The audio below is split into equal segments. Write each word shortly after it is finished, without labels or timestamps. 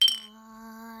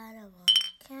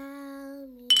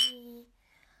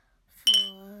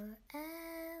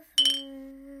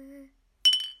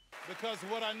Because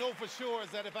what I know for sure is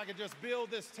that if I could just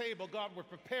build this table, God would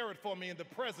prepare it for me in the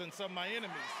presence of my enemies.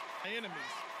 My enemies.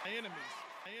 My enemies.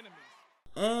 My enemies.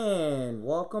 And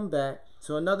welcome back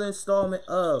to another installment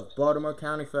of Baltimore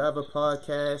County Forever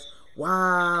podcast.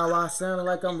 Wow, I sounded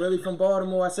like I'm really from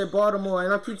Baltimore. I said Baltimore,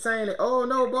 and I keep saying it. Oh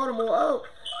no, Baltimore.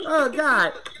 Oh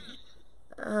God.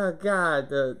 Oh God,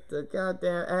 the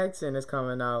goddamn accent is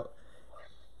coming out.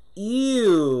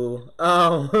 Ew.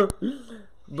 But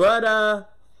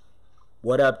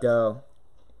what up, though?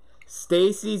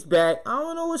 Stacy's back. I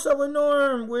don't know what's up with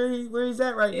Norm. Where he's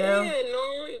at right now? Yeah,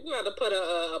 Norm, you got to put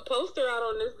a poster out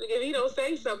on this. If he don't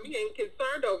say something, he ain't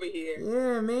concerned over here.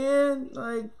 Yeah, man.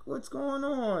 Like, what's going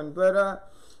on? But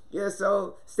yeah.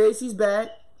 So Stacy's back.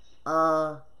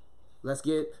 Let's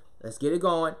get it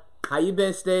going. How you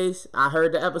been, Stace? I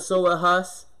heard the episode with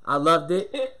Huss. I loved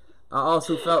it. I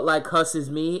also felt like Huss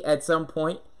is me at some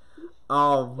point.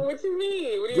 What you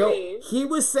mean? What do you mean? He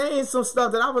was saying some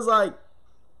stuff that I was like,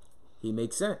 he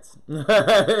makes sense.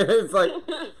 It's like,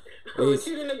 you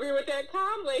didn't agree with that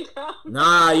Conway comment?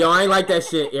 Nah, yo, I ain't like that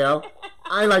shit, yo.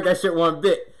 I ain't like that shit one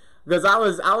bit. Because I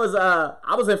was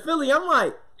in Philly. I'm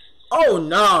like, oh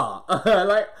nah.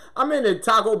 Like, I'm in the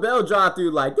Taco Bell drive-thru.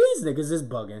 Like, these niggas is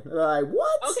bugging. Like,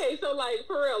 what? Okay, so like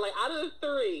for real, like out of the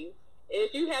three,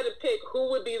 if you had to pick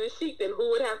who would be the Sheik, then who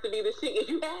would have to be the Sheik if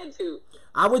you had to?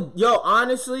 I would,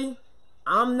 honestly,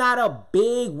 I'm not a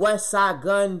big West Side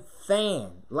Gun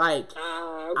fan. Like,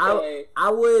 okay. I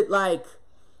would, like,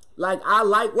 I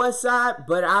like West Side,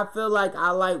 but I feel like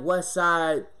I like West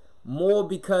Side more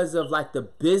because of, like, the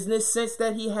business sense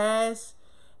that he has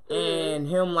and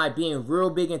him, like, being real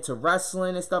big into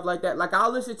wrestling and stuff like that. Like,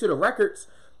 I'll listen to the records,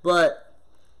 but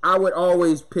I would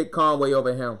always pick Conway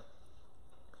over him.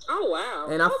 Oh, wow.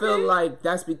 And I feel like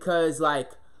that's because,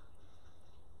 like,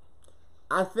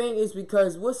 I think it's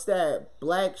because, what's that,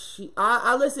 Black Sheep?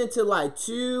 I listened to, like,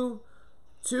 two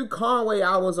Conway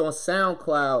albums on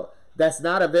SoundCloud that's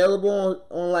not available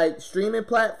on like, streaming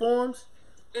platforms.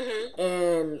 Mm-hmm.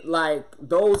 And, like,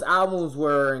 those albums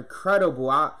were incredible.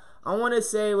 I want to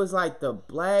say it was, like, the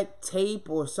Black Tape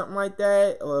or something like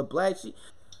that, or Black Sheep.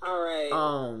 All right.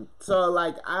 So,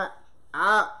 like, I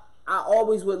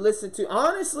always would listen to,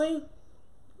 honestly,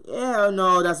 yeah,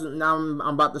 no, now I'm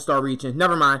about to start reaching.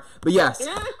 Never mind. But yes.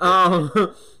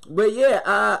 But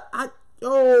yeah,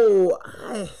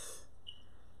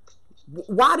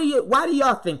 why do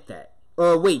y'all think that?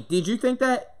 Wait, did you think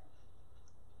that?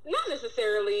 Not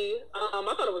necessarily. I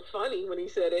thought it was funny when he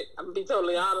said it. I'm gonna be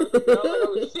totally honest. I was like,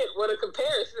 oh shit, what a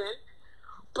comparison.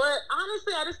 But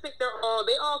honestly, I just think they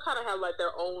all kind of have like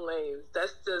their own lanes.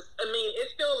 That's just, I mean,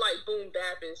 it's still like boom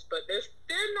bapish, but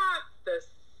they're not the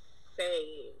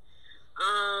same.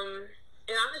 And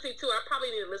honestly, too, I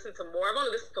probably need to listen to more. I've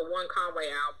only listened to one Conway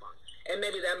album, and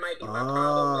maybe that might be my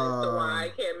problem as to why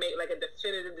I can't make like a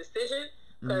definitive decision.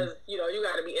 Because you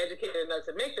got to be educated enough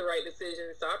to make the right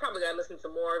decision. So I probably got to listen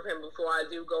to more of him before I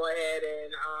do go ahead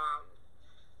and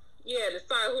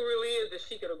decide who really is the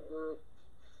Sheik of the group.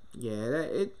 Yeah,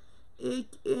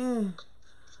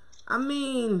 I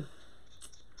mean,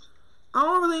 I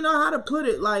don't really know how to put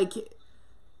it. Like,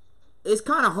 it's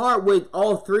kind of hard with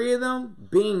all three of them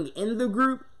being in the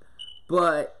group,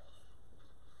 but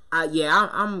I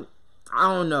don't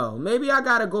know. Maybe I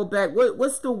gotta go back.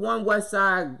 What's the one West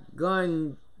Side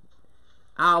Gun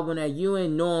album that you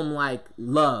and Norm like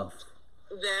love?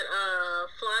 That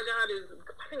Fly God is.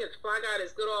 I think it's Fly God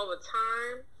is good all the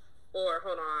time. Or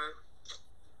hold on.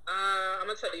 I'm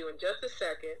gonna tell you in just a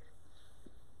second.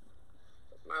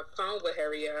 My phone will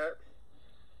hurry up.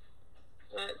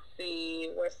 Let's see,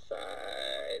 West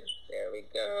Side. There we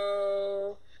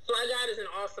go. Fly God is an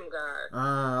awesome guy.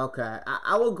 Okay.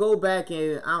 I will go back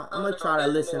and I'm gonna try to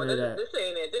listen to that. This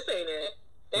ain't it.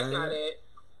 That's not it.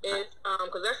 It's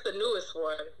because that's the newest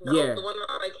one. No, yeah. The one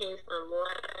that came from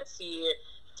last year.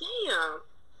 Damn.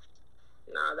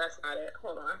 No, that's not it.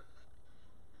 Hold on.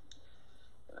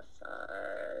 West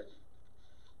Side.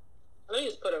 Let me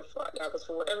just put in Fly God because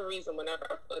for whatever reason, whenever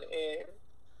I put in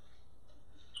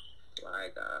Fly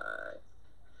God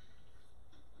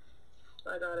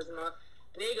is my.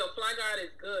 There you go. Fly God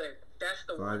is good. That's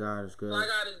the one. Fly God is good. Fly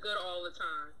God is good all the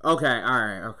time. Okay. All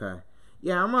right. Okay.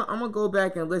 Yeah, I'm gonna go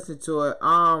back and listen to it.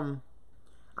 I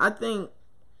think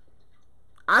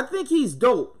he's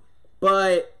dope,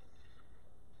 but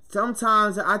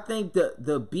sometimes I think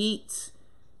the beats,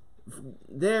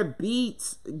 their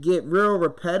beats get real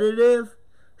repetitive.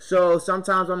 So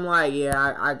sometimes I'm like,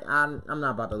 yeah, I'm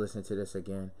not about to listen to this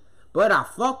again. But I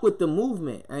fuck with the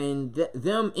movement and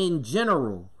them in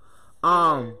general.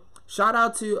 Shout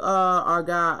out to our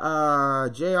guy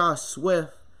J.R.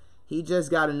 Swift. he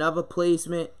just got another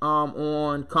placement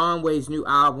on Conway's new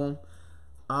album.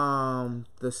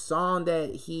 The song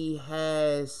that he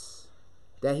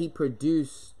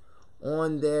produced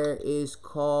on there is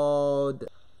called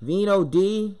Vino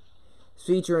D,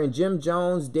 featuring Jim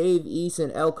Jones, Dave East,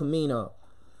 and El Camino.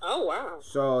 Oh wow!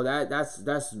 So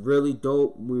that's really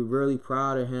dope. We're really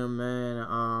proud of him,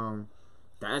 man.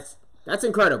 That's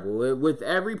incredible. With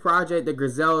every project that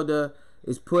Griselda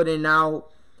is putting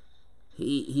out,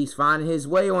 he's finding his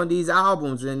way on these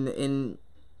albums, and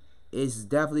it's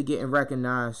definitely getting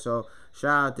recognized. So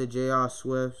shout out to J.R.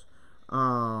 Swift.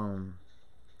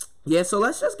 Yeah, so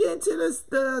let's just get into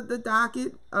the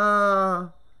docket.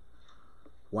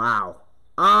 Wow.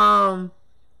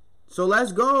 So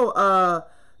let's go.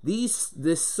 This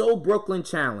So Brooklyn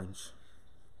Challenge.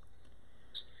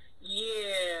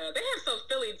 Yeah, they have So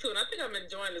Philly too, and I think I'm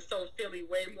enjoying the So Philly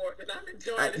way more than I'm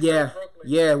enjoying the So Brooklyn.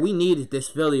 Yeah, we needed this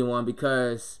Philly one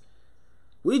because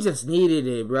we just needed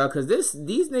it, bro. Because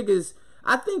these niggas,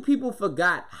 I think people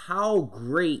forgot how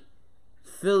great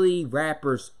Philly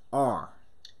rappers are.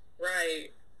 Right.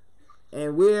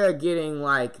 And we're getting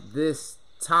like this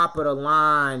top of the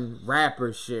line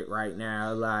rapper shit right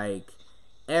now, like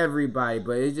everybody.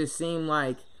 But it just seemed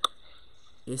like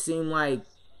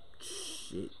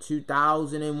shit,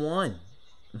 2001.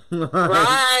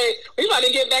 Right. We about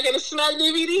to get back in the Smack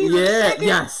DVDs.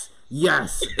 Yeah.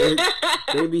 Yes.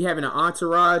 They be having an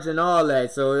entourage and all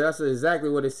that, so that's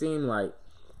exactly what it seemed like.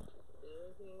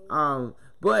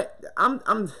 But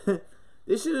I'm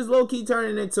this shit is low key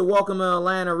turning into Welcome to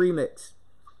Atlanta remix.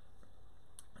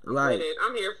 Like,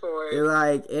 I'm here for it.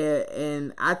 Like,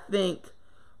 and I think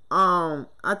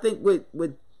with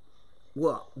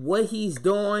what he's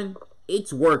doing,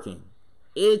 it's working.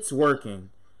 It's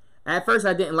working. At first,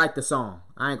 I didn't like the song.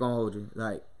 I ain't gonna hold you.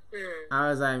 Like, I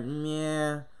was like,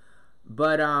 yeah.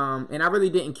 But and I really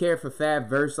didn't care for Fab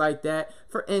verse like that.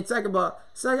 Second of all,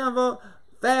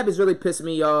 Fab is really pissing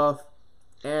me off.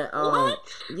 And what?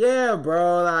 Yeah,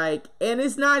 bro. Like, and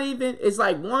it's not even. It's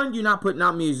like, one, you're not putting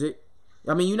out music.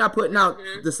 I mean, you're not putting out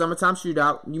the Summertime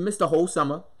Shootout. You missed the whole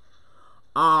summer.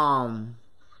 And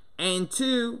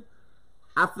two,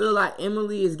 I feel like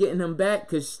Emily is getting him back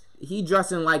because he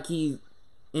dressing like he's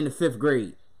in the 5th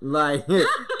grade. Like,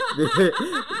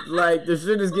 like the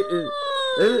shit is getting.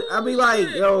 I be like,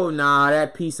 yo, nah,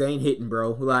 that piece ain't hitting, bro.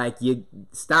 Like, you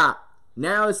stop.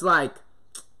 Now it's like,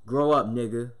 grow up,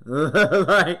 nigga.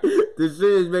 Like, the shit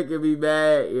is making me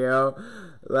mad, yo.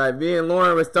 Like, me and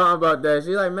Lauren was talking about that.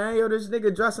 She like, man, yo, this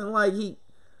nigga dressing like he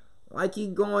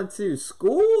going to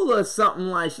school or something.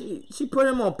 Like, she put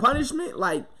him on punishment,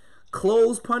 like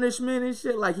clothes punishment and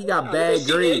shit. Like, he got bad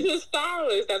grades. She is his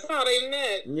stylist. That's how they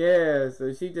met. Yeah,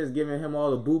 so she just giving him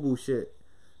all the boo-boo shit.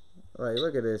 Like,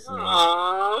 look at this.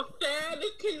 Aww, Fab,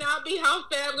 this cannot be how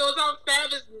Fab goes out.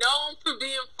 Fab is known for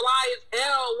being fly as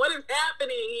hell. What is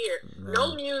happening here? Man.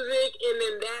 No music, and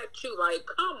then that too. Like,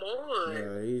 come on.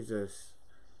 Yeah, he's just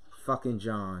fucking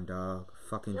John, dog.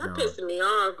 Fucking John. That pissing me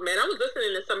off, man. I was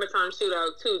listening to Summertime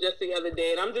Shootout too just the other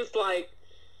day, and I'm just like,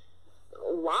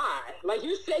 why? Like,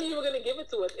 you said you were gonna give it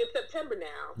to us. It's September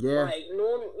now. Yeah. Like,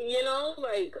 no, you know,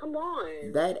 like, come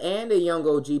on. That and the Young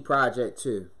OG project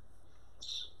too.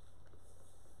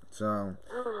 So,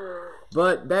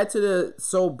 but back to the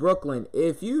So Brooklyn.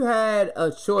 If you had a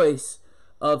choice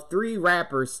of 3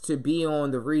 rappers to be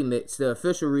on the remix, the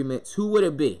official remix, who would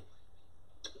it be?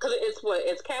 Because it's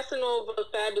Casanova,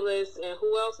 Fabulous, and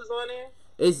who else is on there?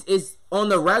 It's on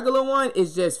the regular one.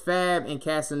 It's just Fab and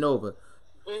Casanova.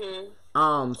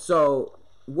 Mm-hmm. So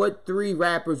what 3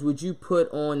 rappers would you put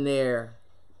on there?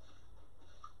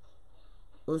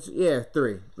 Yeah,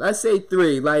 3. Let's say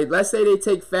 3. Like, let's say they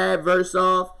take Fab verse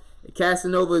off,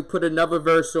 Casanova put another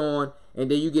verse on, and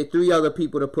then you get 3 other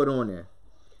people to put on there.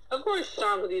 Of course,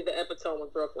 Sean would be the epitome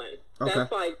of Brooklyn. Okay.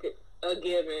 That's like a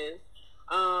given.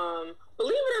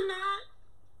 Believe it or not,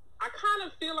 I kind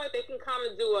of feel like they can kind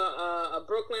of do a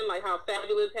Brooklyn like how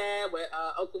Fabulous had with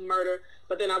Uncle Murder,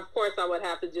 but then of course I would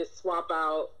have to just swap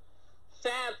out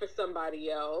Fab for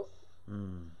somebody else.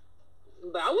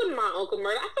 But I wouldn't mind Uncle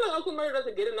Murder. I feel like Uncle Murder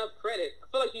doesn't get enough credit. I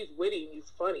feel like he's witty and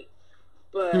he's funny.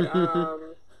 But yeah,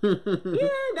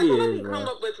 that's what I can come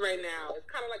up with right now. It's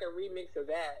kind of like a remix of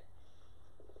that.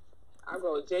 I'll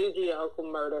go with Jay-Z and Uncle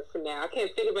Murder for now. I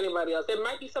can't think of anybody else. There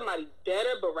might be somebody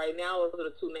better, but right now those are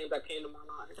the 2 names that came to my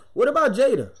mind. What about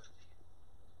Jada?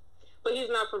 But he's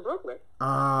not from Brooklyn.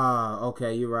 Ah,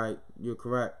 okay, you're right. You're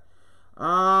correct.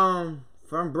 From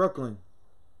Brooklyn.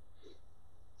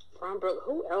 From Brooklyn.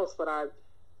 Who else would I?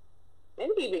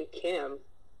 Maybe even Kim.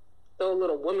 Throw a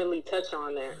little womanly touch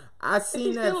on there. I seen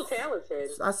she's that. Still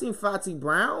talented. I seen Foxy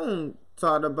Brown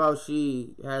talked about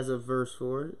she has a verse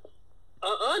for it.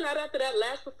 Not after that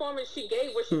last performance she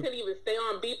gave where she couldn't even stay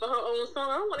on beat for her own song.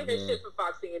 I don't want to hear shit from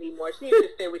Foxy anymore. She needs to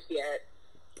stay where she at.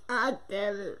 God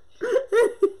damn it.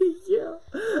 Yeah.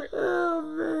 Oh,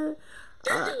 man.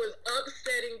 That shit was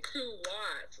upsetting to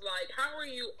watch. Like, how are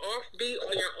you offbeat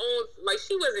on your own? Like,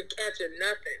 she wasn't catching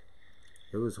nothing.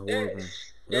 It was horrible.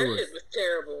 That shit was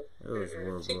terrible. It was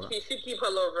horrible. She keep her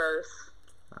little verse.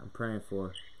 I'm praying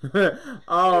for her.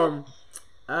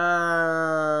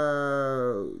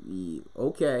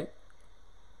 Okay.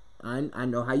 I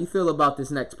know how you feel about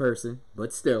this next person,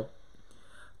 but still.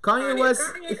 Kanye West.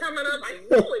 Kanye coming up. I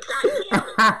knew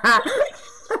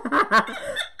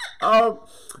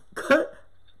it.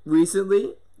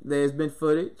 Recently, there's been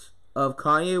footage of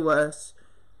Kanye West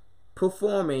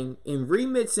performing and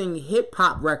remixing hip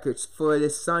hop records for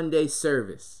this Sunday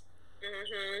service.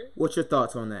 Mm-hmm. What's your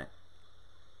thoughts on that?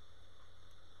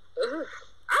 I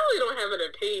really don't have an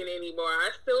opinion anymore.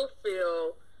 I still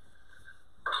feel.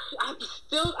 I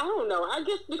don't know. I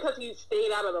guess because he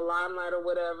stayed out of the limelight or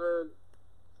whatever.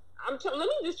 Let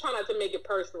me just try not to make it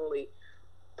personal.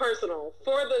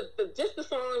 For just the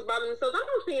songs by themselves, I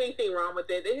don't see anything wrong with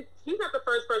it. He's not the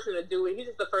first person to do it. He's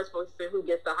just the first person who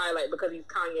gets the highlight because he's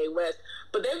Kanye West.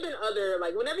 But there've been other,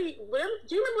 like, whenever do you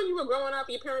remember when you were growing up,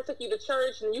 your parents took you to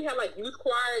church and you had like youth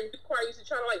choir, and youth choir used to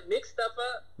try to like mix stuff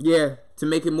up? Yeah, to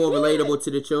make it more relatable to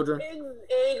the children.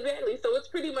 Exactly. So it's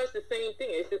pretty much the same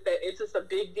thing. It's just that it's just a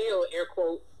big deal, air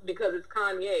quotes, because it's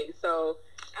Kanye. So,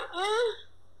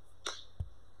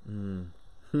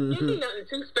 It'd be nothing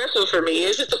too special for me.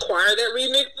 It's just a choir that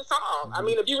remixed the song. I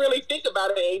mean, if you really think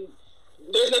about it,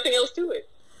 there's nothing else to it.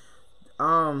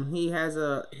 He has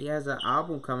an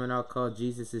album coming out called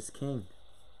Jesus is King.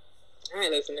 I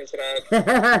ain't listening to that.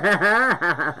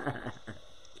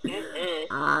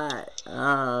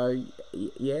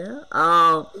 Yeah.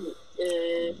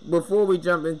 Before we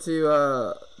jump into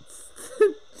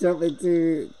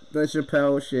the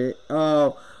Chappelle shit.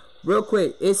 Real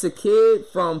quick, it's a kid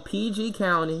from PG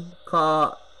County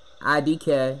called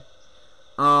IDK.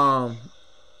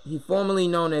 He formerly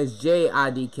known as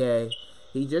JIDK.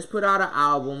 He just put out an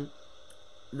album.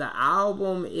 The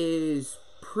album is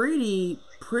pretty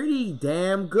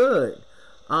damn good.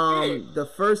 The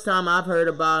first time I've heard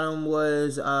about him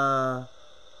was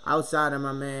outside of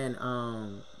my man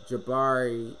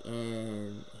Jabari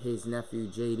and his nephew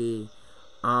JD.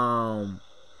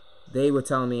 They were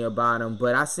telling me about him,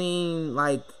 but I seen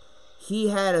like he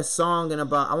had a song in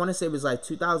about, I want to say it was like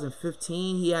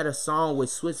 2015. He had a song with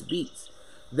Swiss Beats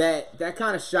that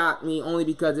kind of shocked me, only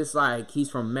because it's like he's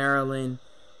from Maryland.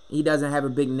 He doesn't have a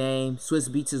big name. Swiss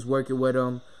Beats is working with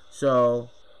him, so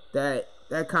that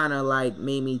kind of like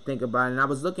made me think about it. And I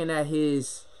was looking at I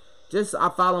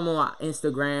follow him on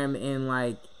Instagram, and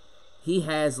like he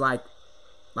has like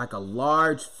a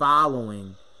large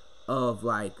following of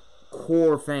like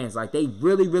core fans. Like they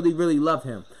really love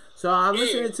him. So I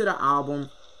listened to the album,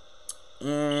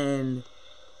 and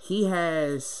he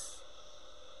has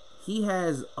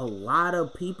a lot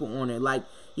of people on it. Like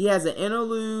he has an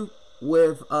interlude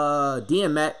with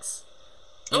DMX.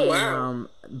 Oh, wow.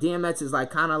 DMX is like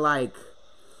kind of like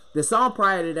the song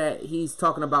prior to that. He's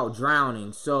talking about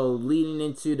drowning. So leading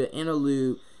into the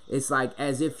interlude, it's like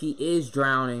as if he is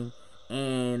drowning.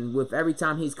 And with every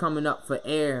time he's coming up for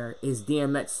air, is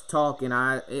DMX talking.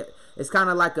 It's kind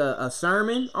of like a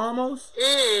sermon almost.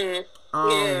 Yeah.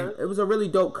 It was a really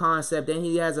dope concept. Then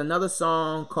he has another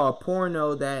song called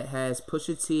Porno that has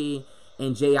Pusha T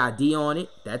and JID on it.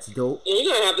 That's dope. Yeah,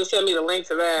 you're gonna have to send me the link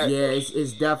to that. Yeah,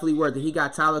 it's definitely worth it. He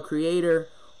got Tyler Creator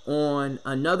on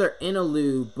another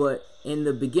interlude, but in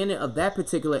the beginning of that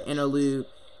particular interlude,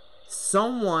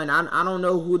 someone, I don't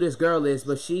know who this girl is,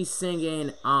 but she's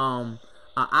singing a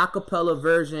acapella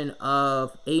version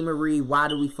of A. Marie, Why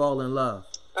Do We Fall in Love?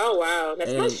 Oh wow,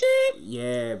 that's my shit.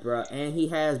 Yeah, bro. And he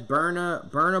has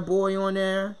Burna Boy on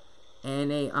there, and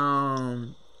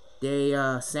they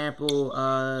sample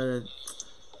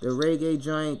the reggae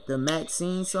joint, the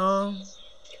Maxine song.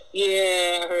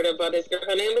 Yeah, I heard about this girl.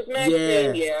 Her name was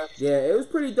Maxine. Yeah, it was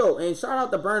pretty dope. And shout out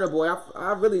to Burna Boy.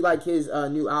 I really like his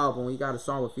new album. He got a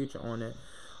song with Future on it.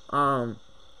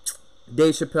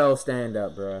 Dave Chappelle stand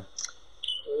up, bro.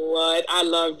 What? I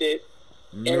loved it.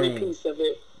 Man, every piece of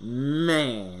it.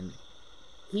 Man,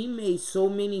 he made so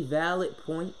many valid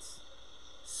points.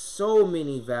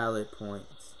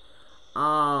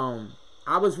 I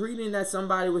was reading that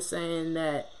somebody was saying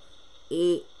that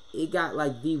it got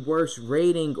like the worst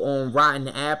rating on Rotten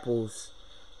Apples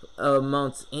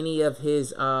amongst any of his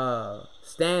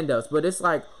stand-ups. But it's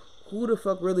like, who the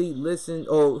fuck really listens,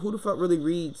 or who the fuck really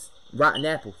reads Rotten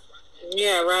Apples?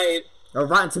 Yeah, right. Or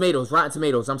Rotten Tomatoes,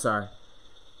 I'm sorry.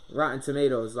 Rotten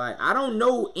Tomatoes. Like, I don't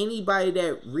know anybody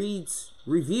that reads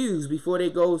reviews before they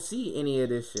go see any of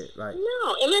this shit. Like,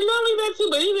 no, and then not only that too,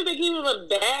 but even if they give him a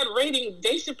bad rating,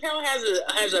 Dave Chappelle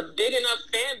has a big enough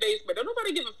fan base, but don't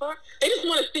nobody give a fuck. They just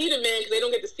want to see the man because they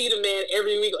don't get to see the man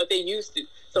every week like they used to.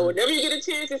 So whenever you get a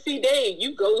chance to see Dave,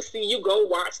 you go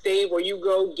watch Dave, or you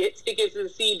go get tickets and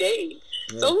see Dave.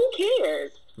 Yeah. So who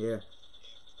cares? Yeah.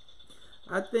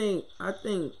 I think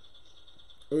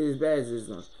it is bad as it's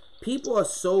going. People are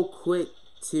so quick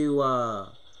to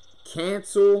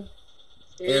cancel,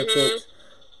 air quotes,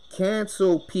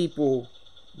 cancel people,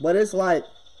 but it's like,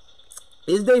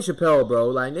 it's Dave Chappelle, bro.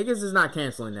 Like, niggas is not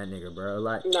canceling that nigga, bro.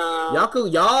 Like, nah.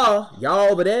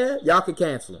 y'all over there, y'all can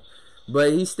cancel him,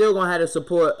 but he's still gonna have the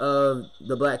support of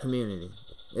the black community.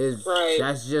 Right.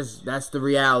 That's the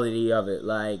reality of it.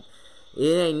 Like, it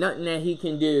ain't nothing that he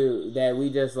can do that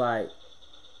we just like,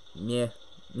 yeah.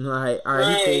 Like, all right,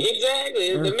 right,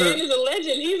 exactly. The man is a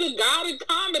legend. He's a god in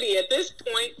comedy at this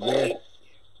point. Yeah,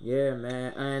 yeah,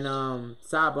 man. And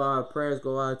sidebar, prayers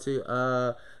go out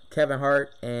to Kevin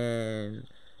Hart and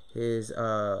his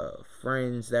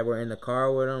friends that were in the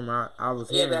car with him. I was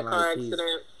hearing that car like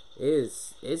accident.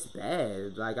 It's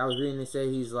bad. Like, I was reading they say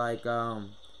he's like a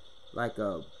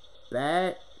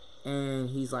bat, and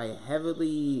he's like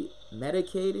heavily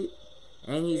medicated,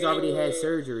 and he's already had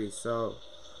surgery. So,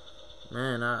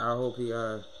 man, I hope he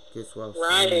gets well soon.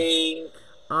 Right.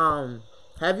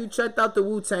 Have you checked out the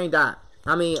Wu-Tang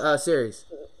series?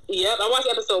 Yep, I watched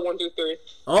episode 1 through 3.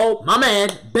 Oh, my man,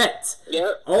 bet.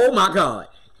 Yep. Oh my God,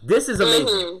 this is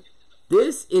amazing.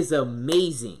 This is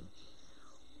amazing.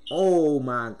 Oh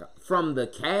my God, from the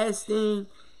casting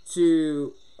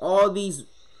to all these.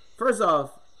 First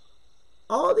off,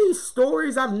 all these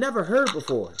stories I've never heard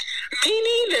before.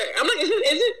 Me neither. I'm like, is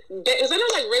it? Because I know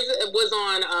like Riz was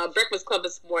on Breakfast Club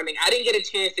this morning. I didn't get a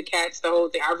chance to catch the whole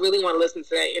thing. I really want to listen to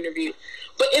that interview.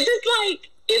 But is it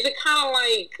kind of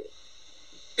like,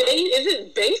 is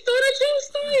it based on a true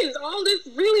story? Is all this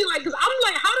really like? Because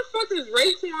I'm like, how the fuck is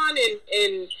Raekwon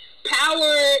and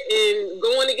Power and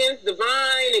going against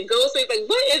Divine and Ghostface? Like,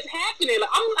 what is happening? Like,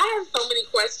 I have so many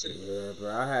questions. Yeah,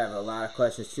 bro, I have a lot of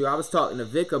questions too. I was talking to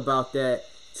Vic about that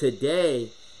today,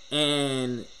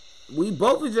 and we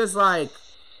both were just like,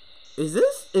 is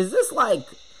this like,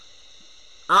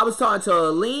 I was talking to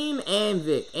Aleem and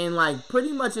Vic, and like,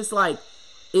 pretty much it's like,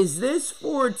 is this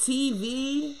for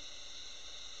TV?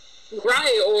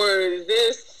 Right, or is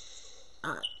this...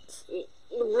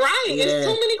 right, yeah. It's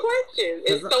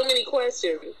so many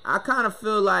questions. I kind of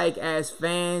feel like, as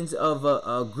fans of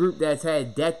a group that's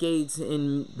had decades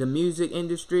in the music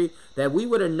industry, that we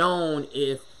would have known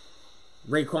if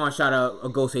Raekwon shot a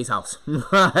Ghostface house.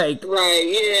 Like, right,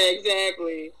 yeah,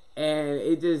 exactly. And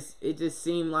it just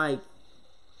seemed like,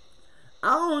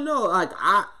 I don't know, like,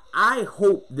 I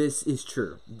hope this is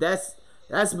true. That's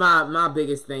my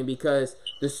biggest thing, because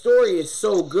the story is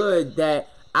so good that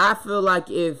I feel like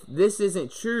if this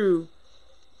isn't true,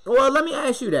 well, let me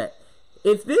ask you that.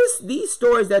 If these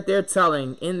stories that they're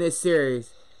telling in this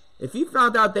series, if you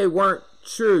found out they weren't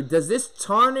true, does this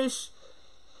tarnish,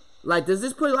 like, does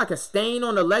this put like a stain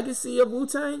on the legacy of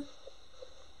Wu-Tang?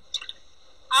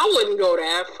 I wouldn't go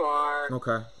that far.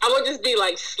 Okay. I would just be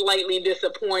like slightly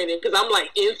disappointed because I'm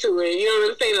like into it. You know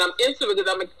what I'm saying? And I'm into it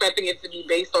because I'm expecting it to be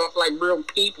based off like real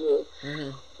people,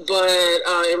 but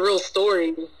and real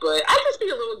stories. But I just be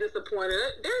a little disappointed.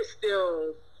 They're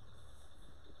still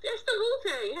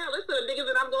Wu-Tang. Hell, it's the niggas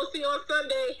that I'm gonna see on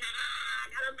Sunday.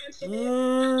 Gotta mention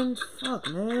it. Fuck,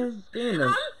 man.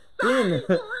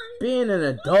 Being an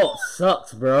adult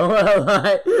sucks, bro.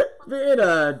 Like, being an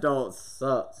adult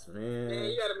sucks, man. Man,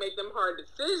 you gotta make them hard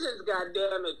decisions,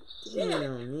 goddammit. Shit. Yeah,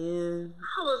 man.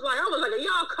 I was like, are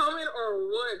y'all coming or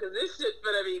what? Because this shit's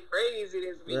gonna be crazy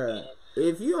this weekend. Yeah.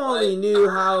 If you only knew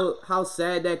how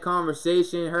sad that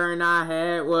conversation her and I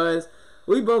had was,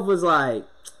 we both was like,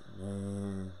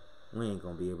 man, we ain't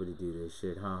gonna be able to do this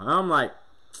shit, huh? I'm like,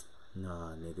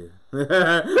 nah, nigga. Like,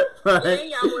 yeah,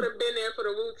 y'all would have been there for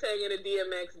the Wu-Tang and the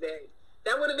DMX day.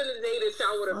 That would have been the day that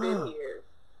y'all would have been here.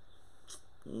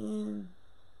 Man,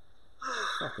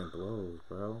 fucking blows,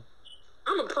 bro.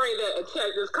 I'm gonna pray that a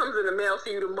check just comes in the mail for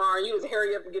you tomorrow. You just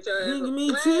hurry up and get your ass. Nigga,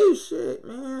 me too, shit,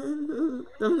 man.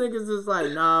 Them niggas is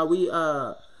like, nah, we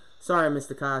sorry,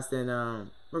 Mr. Costin,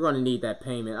 we're gonna need that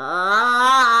payment.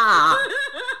 Y'all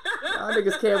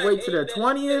niggas can't wait till the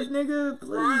 20th, nigga, please.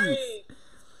 Right.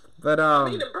 But I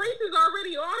mean, the brace is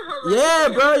already on her. Right, yeah,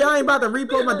 now. Bro, y'all ain't about to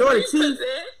repo my daughter's teeth.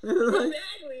 Exactly.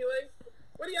 Like,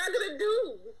 what are y'all gonna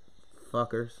do?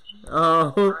 Fuckers.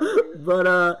 But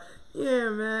yeah,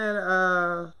 man.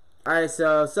 All right,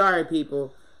 so sorry,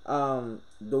 people.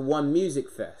 the one Music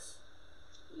Fest.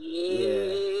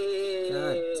 Yeah.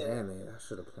 God damn it! I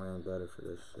should have planned better for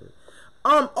this shit.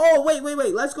 Oh wait.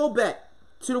 Let's go back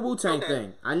to the Wu-Tang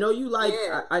thing. I know you like.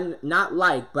 I not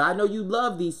like, but I know you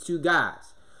love these two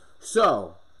guys.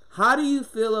 So, how do you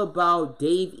feel about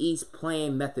Dave East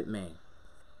playing Method Man?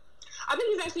 I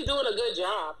think he's actually doing a good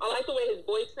job. I like the way his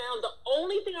voice sounds. The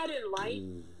only thing I didn't like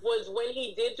was when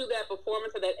he did do that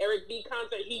performance at that Eric B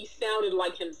concert, he sounded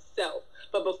like himself.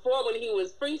 But before, when he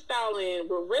was freestyling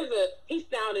with RZA, he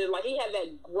sounded like he had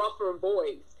that gruffer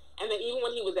voice. And then even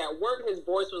when he was at work, his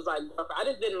voice was like gruffer. I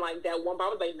just didn't like that one, but I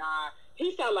was like, nah,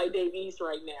 he sounds like Dave East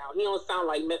right now. He don't sound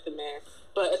like Method Man.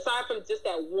 But aside from just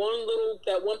that one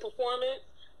performance,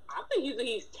 I think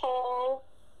he's tall,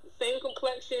 same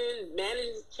complexion,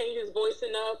 managed to change his voice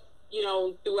enough,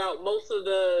 throughout most of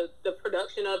the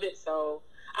production of it. So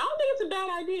I don't think it's a bad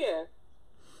idea.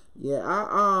 Yeah,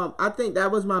 I think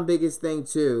that was my biggest thing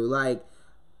too. Like,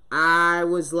 I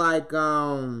was like,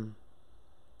 I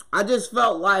just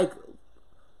felt like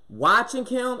watching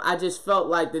him. I just felt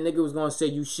like the nigga was gonna say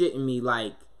you shitting me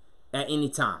like at any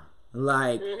time.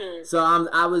 Like, so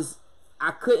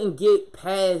I couldn't get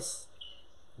past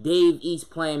Dave East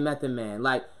playing Method Man.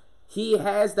 Like, he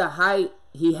has the height,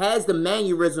 he has the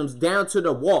mannerisms down to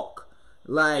the walk.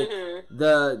 Like,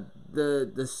 the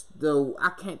I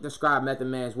can't describe Method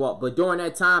Man's walk, but during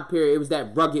that time period, it was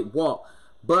that rugged walk.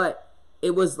 But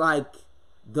it was like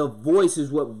the voice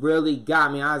is what really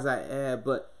got me. I was like,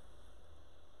 but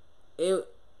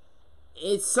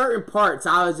it's certain parts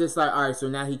I was just like, all right, so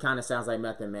now he kind of sounds like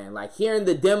Method Man. Like, hearing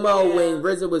the demo when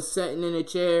RZA was sitting in a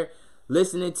chair,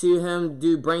 listening to him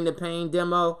do Bring the Pain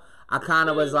demo, I kind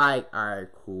of was like, all right,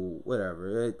 cool,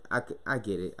 whatever. I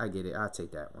get it. I'll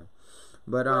take that one.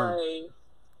 But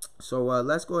so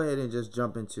let's go ahead and just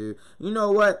jump into, you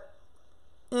know what?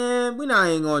 And we not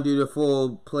ain't gonna do the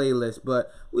full playlist,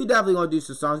 but we definitely gonna do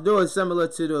some songs. Do it similar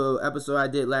to the episode I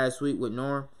did last week with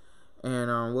Norm,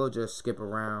 and we'll just skip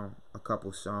around a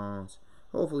couple songs.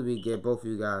 Hopefully we get both of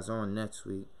you guys on next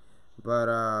week. But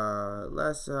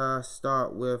let's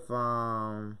start with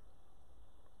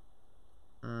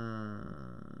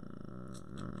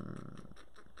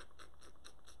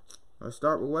let's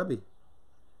start with Webby.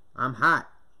 I'm hot.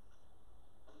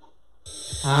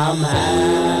 I'm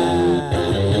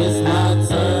high, it's my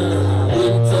turn.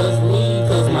 Wouldn't touch me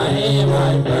cause my hand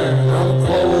might burn. I'm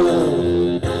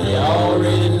cold, you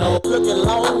already know. Looking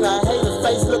long, I hate his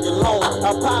face looking long.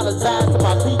 I apologize to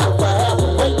my people for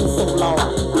having waiting so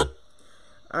long.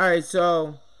 Alright,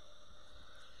 so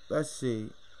let's see.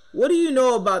 What do you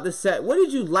know about what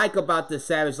did you like about the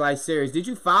Savage Life series? Did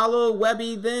you follow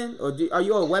Webby then? Or are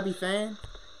you a Webby fan?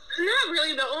 Not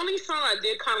really. The only song I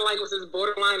did kind of like was his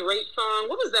Borderline Rape song.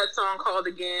 What was that song called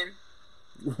again?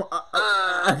 You know what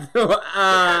I'm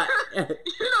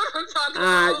talking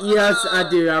about? Yes, I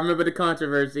do. I remember the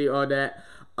controversy on that.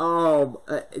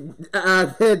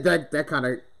 That kind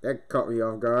of caught me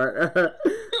off guard. I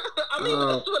mean,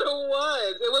 that's what it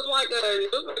was. It was like,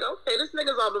 okay, this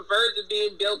nigga's on the verge of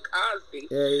being Bill Cosby.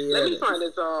 Yeah. Let me find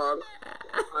this song.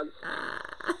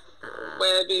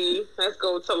 Webby, let's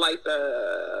go to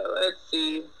let's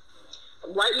see.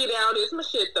 Write Me Down is my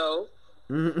shit though.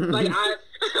 Like in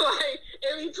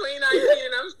between 19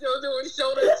 and I'm still doing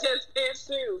shoulder, chest, pants,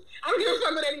 shoes. I don't give a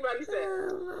fuck what anybody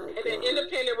says. And then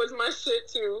Independent was my shit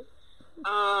too.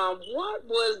 What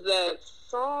was that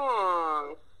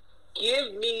song?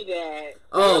 Give Me That.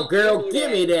 Oh, girl,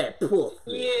 give me that. Poof.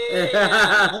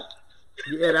 Yeah.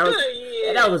 Yeah,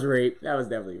 that was rape. That was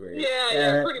definitely rape.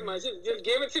 Yeah, pretty much. Just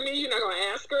give it to me. You're not gonna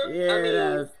ask her. Yeah,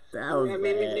 that was bad.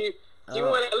 Do you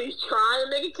want to at least try and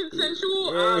make it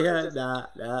consensual? Nah.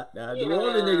 The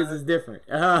older niggas is different.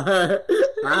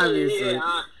 Obviously.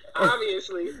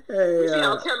 Obviously. Hey, see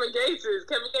how Kevin Gates is.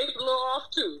 Kevin Gates a little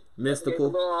off too. Mystical. A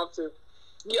little off too.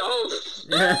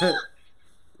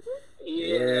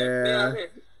 Yeah.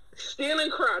 Stealing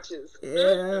crotches.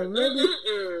 Yeah,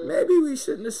 maybe we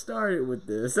shouldn't have started with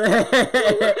this. So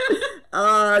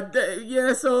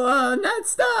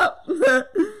next up,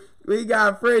 we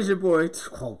got Frazier Boy.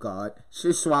 Oh God,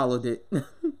 she swallowed it. Oh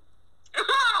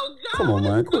God! Come on,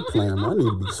 man, quit playing. I need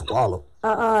to be swallowed.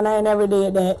 I ain't never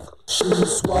did that. She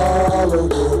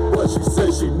swallowed it, but she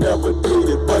say she never did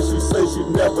it. But she say she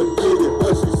never did it.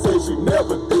 But she say she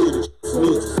never did it.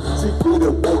 Snitch, she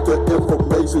didn't want the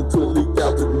information to leak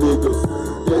out to niggas.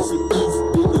 Yeah, she eats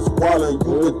niggas while and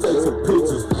you can take some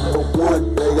pictures. But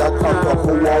one day I come up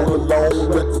for all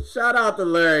alone. Shout out to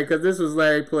Larry, because this was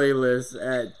Larry's playlist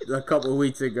a couple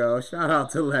weeks ago. Shout out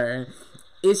to Larry.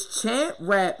 Is chant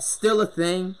rap still a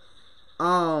thing?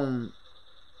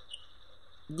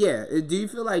 Yeah. Do you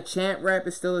feel like chant rap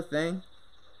is still a thing?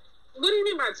 What do you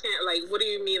mean by chant? Like, what do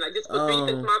you mean? Like, just what 3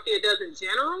 6 Mafia does in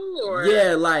general? Or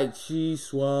yeah, like, she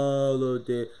swallowed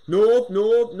it. Nope.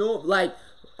 Like,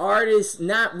 artists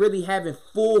not really having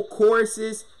full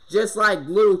choruses, just like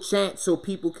little chants so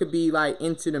people could be, like,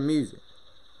 into the music.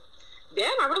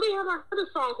 Damn, I really haven't heard a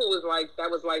song that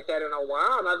was like that in a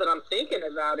while, now that I'm thinking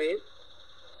about it.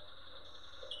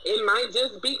 It might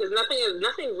just be, because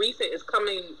nothing recent is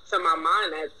coming to my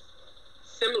mind that's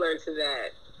similar to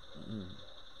that.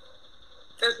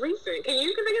 That's recent. Can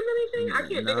you think of anything? I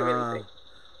can't think of anything.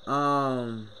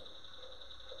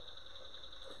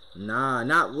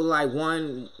 Not with like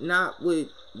one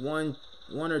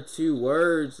or two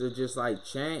words or just like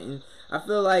chanting. I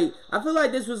feel like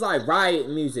this was like riot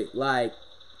music, like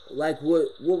what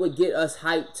would get us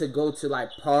hyped to go to like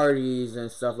parties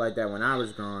and stuff like that when I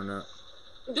was growing up.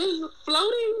 Does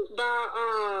Floating by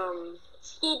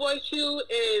Schoolboy Q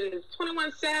and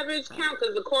 21 Savage count?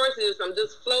 Because the chorus is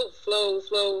just float.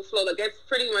 Like, that's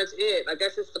pretty much it. Like,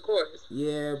 that's just the chorus.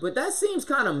 Yeah, but that seems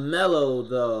kind of mellow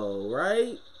though,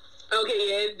 right? Okay,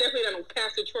 yeah, it's definitely not on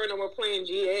Pastor Troy no more playing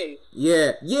GA.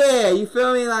 Yeah, you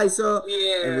feel me? Like, so,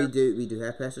 yeah. And we do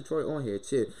have Pastor Troy on here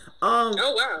too. Oh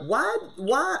wow.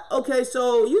 Why? Okay,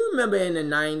 so you remember in the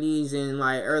 90s and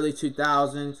like early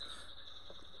 2000s,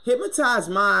 Hypnotized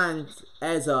Minds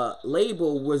as a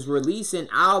label was releasing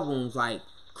albums like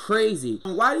crazy.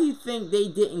 Why do you think they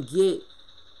didn't get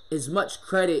as much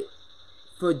credit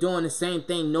for doing the same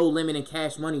thing No Limit and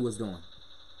Cash Money was doing?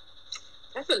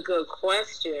 That's a good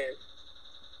question.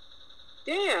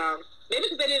 Damn. Maybe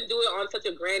because they didn't do it on such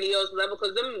a grandiose level,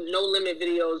 because them No Limit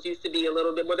videos used to be a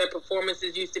little bit more, their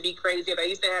performances used to be crazier. They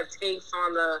used to have takes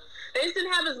on they just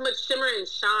didn't have as much shimmer and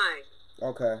shine.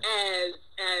 Okay. As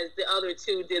the other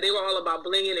two did. They were all about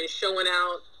blinging and showing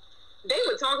out. They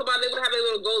would talk about it, they would have their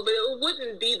little goals, but it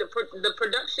wouldn't be the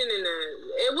production and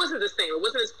it wasn't the same. It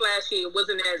wasn't as flashy. It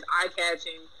wasn't as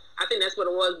eye-catching. I think that's what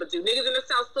it was. But do niggas in the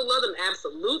South still love them?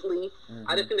 Absolutely. Mm-hmm.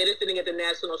 I just think they just didn't get the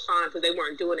national shine because they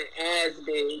weren't doing it as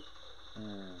big.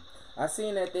 I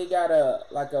seen that they got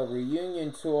a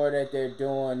reunion tour that they're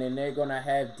doing, and they're gonna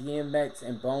have DMX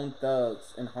and Bone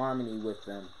Thugs in harmony with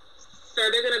them. So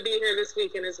they're gonna be here this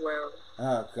weekend as well.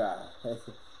 Oh God!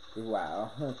 Wow!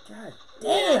 God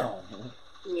damn!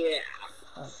 Yeah.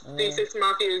 3 6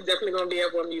 Mafia is definitely gonna be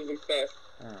at one music fest.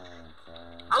 Oh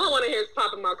God! All I want to hear is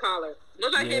 "Popping My Collar."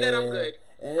 Once I hear that, I'm good.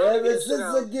 And ever since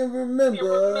I can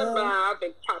remember, I've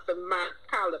been popping my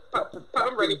collar.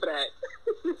 I'm ready for that.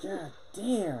 God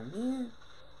damn, man!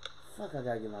 Fuck! I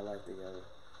gotta get my life together.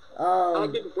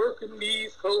 I've been working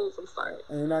these hoes. I'm sorry.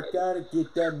 And I gotta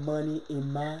get that money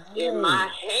in my hand. In my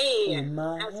hand.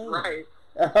 That's hand. Right.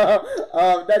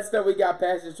 That's that we got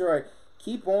Pastor Troy.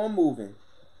 Keep on moving.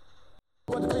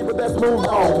 What the people that's moved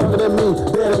on, younger than me,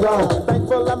 dead and gone.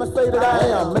 Thankful I'ma say that I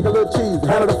am. Make a little cheese,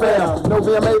 handle the fam. No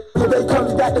VMA, here they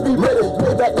come, you got to be ready.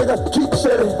 Lay back, nigga, keep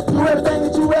shedding. Do everything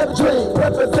that you ever dreamed.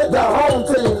 Represent the home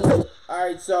team.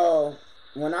 Alright, so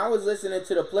when I was listening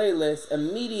to the playlist,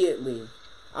 immediately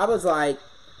I was like,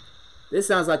 this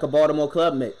sounds like a Baltimore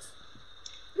club mix.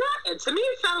 Yeah, to me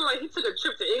it sounded like he took a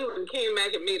trip to England and came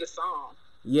back and made a song.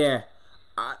 Yeah.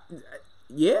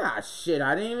 Shit,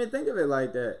 I didn't even think of it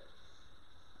like that.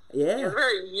 Yeah. It's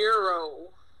very Euro.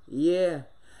 Yeah.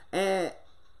 And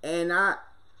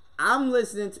I'm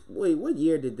listening to, wait, what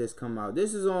year did this come out?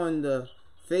 This is on the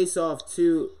Face Off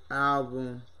 2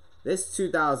 album. This is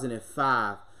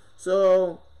 2005.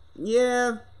 So,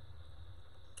 yeah.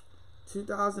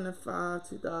 2005,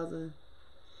 2000.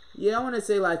 Yeah, I want to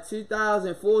say like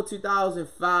 2004,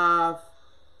 2005.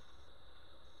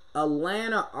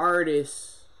 Atlanta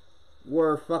artists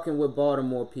were fucking with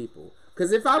Baltimore people.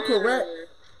 Because if I'm correct,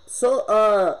 so,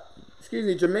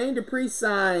 Jermaine Dupri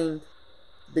signed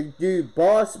the dude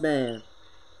Boss Man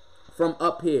from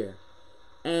Up Here.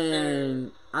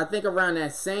 And I think around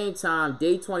that same time,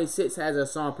 Day 26 has a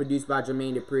song produced by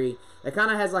Jermaine Dupri. It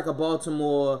kind of has like a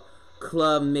Baltimore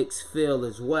club mix feel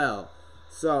as well.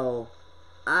 So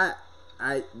I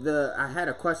had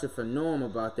a question for Norm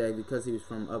about that because he was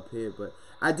from Up Here, but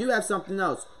I do have something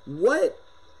else.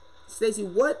 Stacey,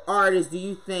 what artist do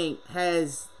you think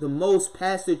has the most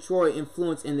Pastor Troy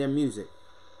influence in their music?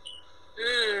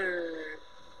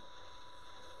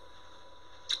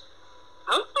 I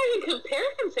don't think you compare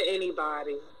him to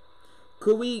anybody.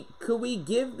 Could we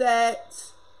give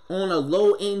that on a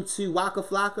low end to Waka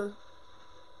Flocka?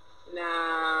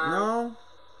 Nah. No?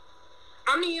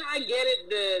 I mean, I get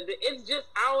it. It's just,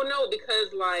 I don't know,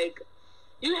 because like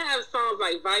you have songs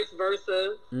like Vice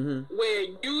Versa, where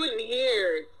you wouldn't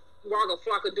hear Waka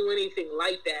Flocka do anything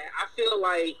like that. I feel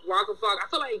like Waka Flocka. I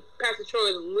feel like Pastor Troy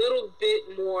is a little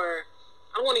bit more.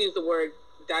 I don't want to use the word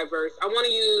diverse. I want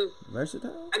to use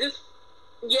versatile.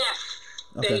 Yes.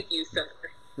 Okay. Thank you, sir.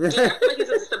 Yeah, I feel like he's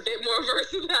just a bit more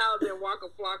versatile than Waka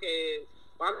Flocka is.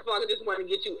 Waka Flocka just want to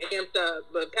get you amped up,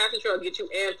 but Pastor Troy will get you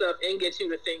amped up and get you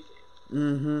to thinking.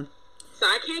 Mm-hmm. So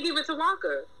I can't give it to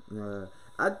Waka.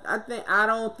 I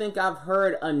don't think I've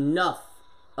heard enough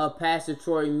of Pastor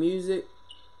Troy music.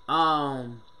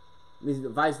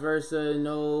 Vice versa.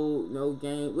 No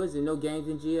game. What is it? No games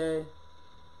in GA.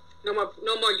 No more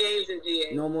games in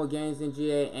GA. No more games in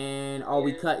GA. And Are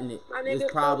We Cutting It?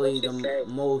 It's probably the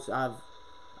most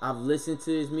I've listened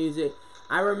to his music.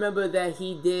 I remember that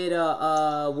he did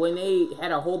when they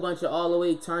had a whole bunch of All the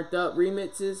Way Turned Up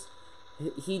remixes.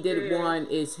 He did one.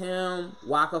 It's him,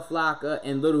 Waka Flocka,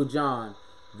 and Little John.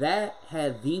 That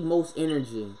had the most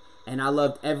energy, and I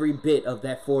loved every bit of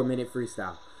that 4-minute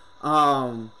freestyle.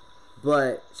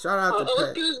 But shout out to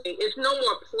excuse me, it's no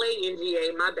more play in GA.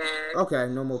 My bad. Okay,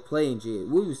 no more play in GA.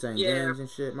 What were you saying? Yeah. Games and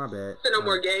shit. My bad. No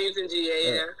more games in GA.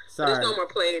 Yeah. Sorry. There's no more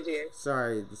play in GA.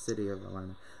 Sorry, the city of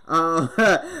Atlanta.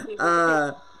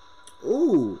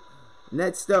 Ooh.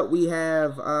 Next up we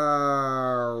have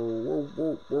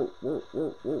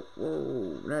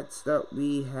Next up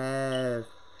we have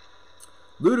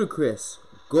Ludacris,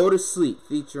 Go to Sleep,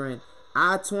 featuring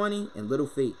I-20 and Little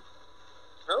Feat.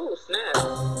 Oh, snap.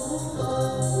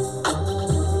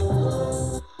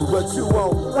 But you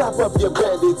won't wrap up your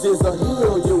bandages or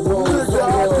heal your wounds. Nigga,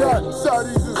 I got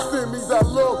shotties and semis. I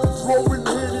love throwing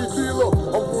Henny dealer.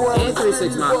 I'm running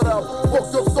cities, but I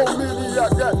fucked up so many. I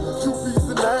got 2 pieces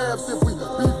and a half if we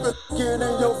beefing. Get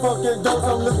in your fucking dose,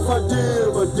 I'm looking for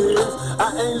dividends.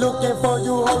 I ain't looking for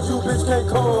you hoes, you bitch can't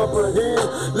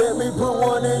comprehend. Let me put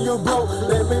one in you, bro.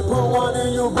 Let me put one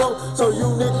in you, bro. So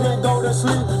you niggas can go to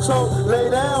sleep. So lay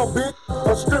down, bitch.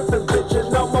 I'm stripping, bitch,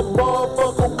 and I'm a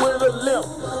motherfucker with a limp.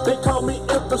 They call me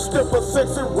Imp the Stripper,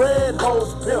 sexy red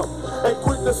hose pimp. Ain't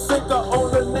quick to sink her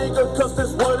on the nigga, cause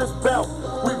this what it's about.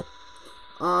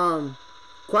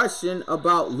 Question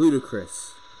about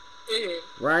Ludacris.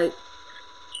 Right?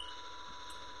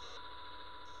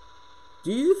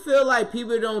 Do you feel like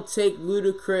people don't take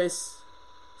Ludacris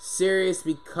serious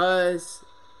because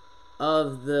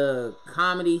of the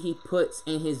comedy he puts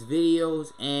in his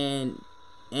videos and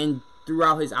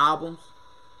throughout his albums?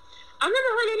 I've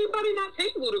never heard anybody not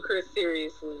take Ludacris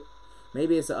seriously.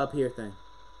 Maybe it's an up here thing.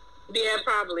 Yeah,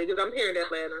 probably, because I'm here in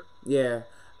Atlanta. Yeah.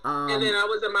 And then I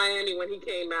was in Miami when he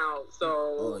came out,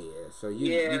 so... Oh, yeah. So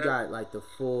you got, like, the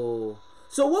full...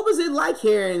 So what was it like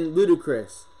hearing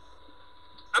Ludacris?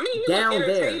 I mean, he was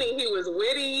entertaining. There. He was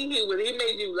witty. He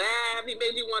made you laugh. He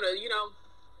made you want to,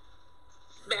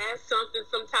 smash something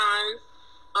sometimes.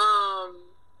 I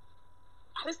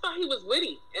just thought he was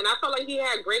witty, and I felt like he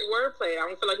had great wordplay. I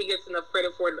don't feel like he gets enough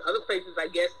credit for it in other places, I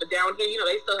guess. But down here,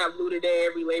 they still have Luda Day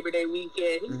every Labor Day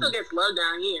weekend. He still gets love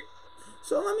down here.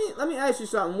 So let me ask you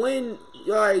something. When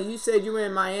you said you were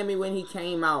in Miami when he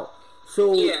came out,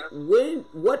 so yeah.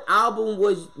 What album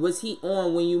was he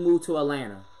on when you moved to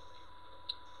Atlanta?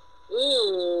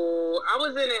 Ooh, I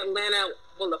was in Atlanta.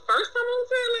 Well, the first time I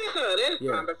was in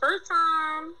Atlanta, the first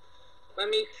time. Let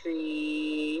me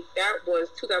see. That was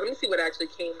 2000. Let me see what actually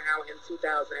came out in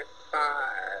 2005.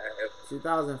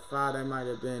 2005. That might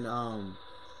have been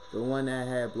the one that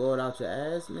had "Blow It Out Your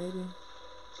Ass," maybe.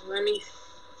 Let me.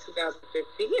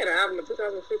 2015. He had an album in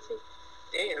 2015.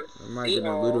 Damn. It might have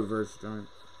been a Ludaverse joint.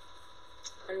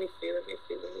 Let me see.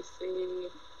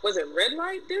 Was it Red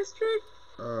Light District?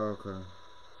 Oh, okay.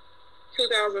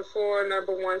 2004,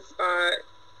 #1 spot.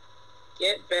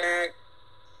 Get Back.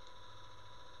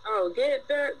 Oh, Get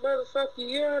Back, motherfucker.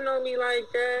 You don't know me like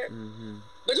that. Mm-hmm.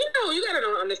 But you gotta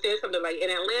understand something. Like in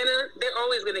Atlanta, they're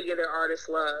always gonna give their artists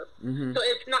love. Mm-hmm. So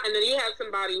it's not, and then you have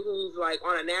somebody who's like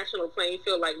on a national playing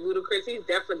field, like Ludacris. He's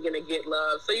definitely gonna get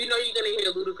love. So you're gonna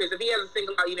hear Ludacris if he has a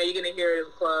single out. You're gonna hear it in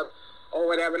the club or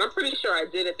whatever. And I'm pretty sure I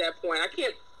did at that point. I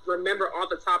can't remember off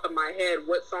the top of my head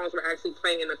what songs were actually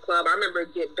playing in the club. I remember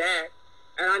Get Back,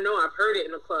 and I know I've heard it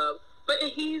in the club. But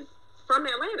he's from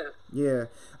Atlanta. Yeah,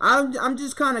 I'm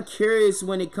just kind of curious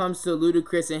when it comes to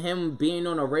Ludacris and him being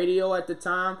on the radio at the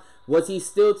time. Was he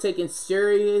still taken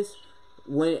serious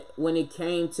when it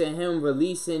came to him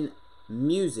releasing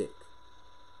music?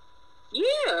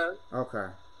 Yeah.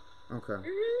 Okay. Mm-hmm.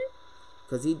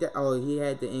 Cause he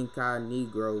had the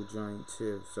Incognito joint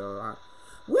too. So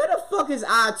where the fuck is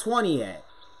I-20 at?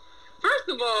 First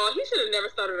of all, he should have never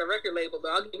started a record label,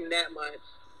 though. I'll give him that much.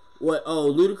 What? Oh,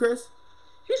 Ludacris?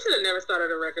 He should have never started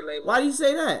a record label. Why do you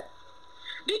say that?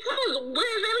 Because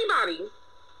where's everybody?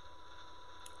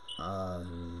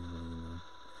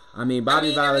 I mean,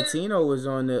 Bobby Valentino was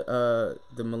on the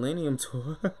Millennium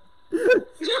Tour.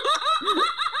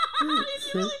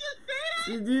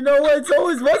 You know what? So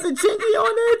wasn't Chinky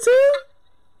on there too?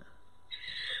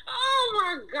 Oh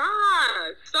my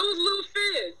God! So was Lil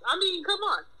Fizz. I mean, come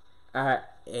on. Shout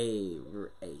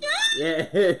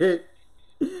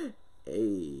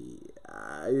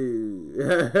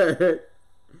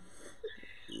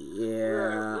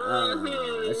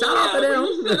out to them.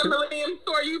 When you said the Millennium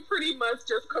Tour, you pretty much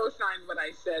just co-signed what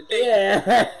I said.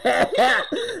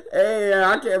 Hey,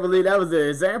 I can't believe that was the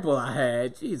example I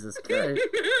had. Jesus Christ.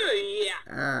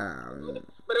 Yeah. But it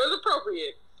was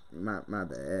appropriate. My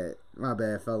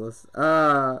bad, fellas.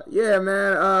 Yeah,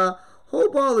 man.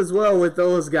 Hope all is well with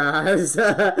those guys.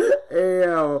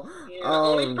 The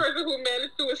only person who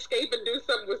managed to escape and do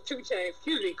something was 2 Chainz.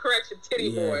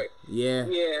 Titty Boy. Yeah.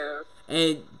 Yeah.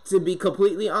 And to be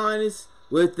completely honest,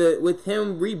 with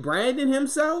him rebranding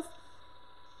himself,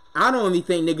 I don't even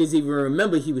think niggas even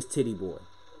remember he was Titty Boy.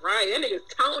 Right, that nigga's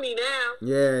Tony now.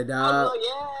 Yeah, dog. Oh,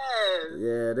 yes.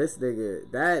 Yeah, this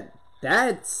nigga,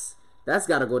 that's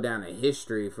got to go down in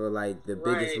history for like the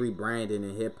biggest rebranding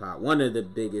in hip hop. One of the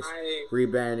biggest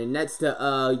rebranding next to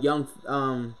Young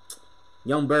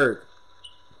Berg.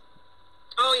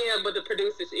 Oh yeah, but the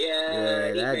producers, he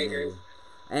figures.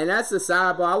 And that's a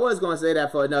sidebar. I was gonna say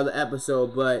that for another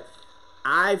episode, but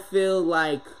I feel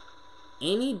like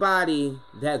anybody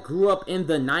that grew up in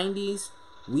the 90s,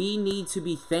 we need to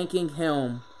be thanking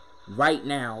him right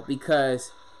now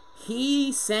because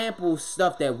he samples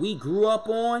stuff that we grew up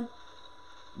on.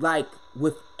 Like,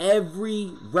 with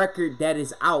every record that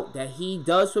is out that he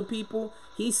does for people,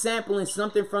 he's sampling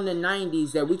something from the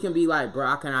 90s that we can be like, bro,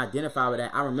 I can identify with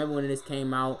that. I remember when this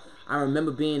came out. I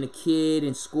remember being a kid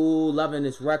in school loving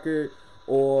this record,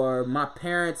 or my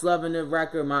parents loving the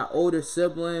record, my older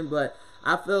sibling. But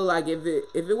I feel like if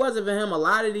it wasn't for him, a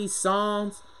lot of these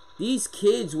songs, these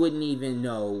kids wouldn't even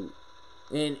know.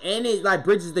 And it like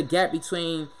bridges the gap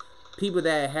between people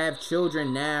that have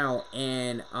children now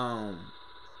and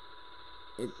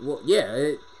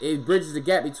it bridges the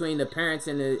gap between the parents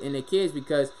and the kids,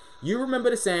 because you remember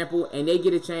the sample and they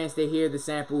get a chance to hear the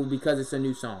sample because it's a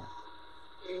new song.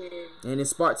 And it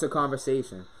sparks a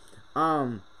conversation.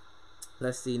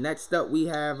 Let's see. Next up we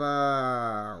have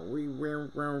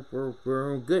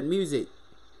good music.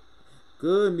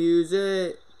 Good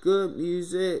music. Good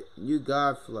music. You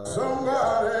got flow.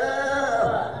 Somebody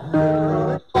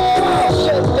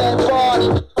shake that body.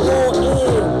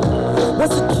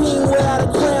 What's a king without a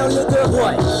crown, nigga?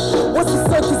 What? What's a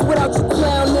circus without your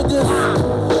clown, nigga?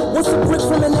 What's a brick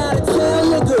from an out of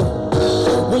town, nigga?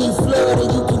 When you flood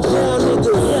and you can drown,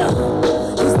 nigga. Yeah.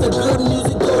 It's the good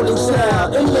music golden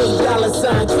child. $1 million,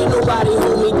 can't nobody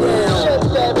hold me down. Shake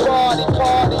that body,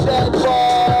 party that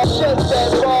ball. Shake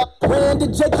that ball. Randy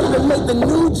Jacob to make the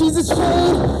new Jesus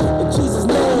fame. In Jesus'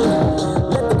 name,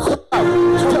 let the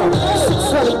crowd jump.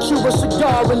 600 Cuba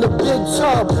cigar in the big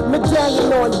tub.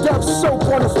 Medallion on Dove soap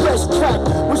on a fresh cut.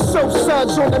 With soap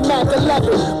suds on the Mac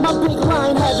 11. My big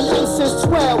line having 8 since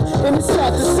 12. And it's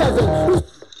after 7.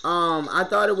 I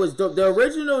thought it was dope. The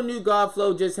original New God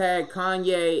Flow just had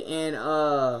Kanye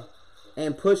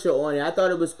and Pusha on it. I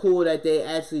thought it was cool that they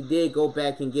actually did go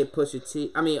back and get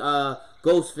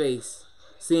Ghostface,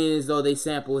 seeing as though they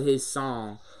sampled his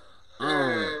song.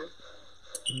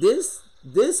 This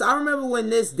I remember when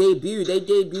this debuted. They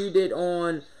debuted it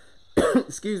on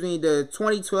excuse me, the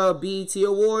 2012 BET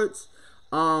Awards.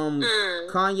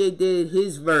 Kanye did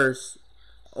his verse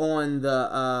on the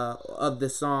of the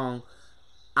song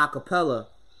acapella,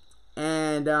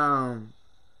 and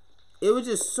it was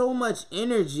just so much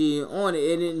energy on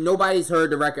it, and nobody's heard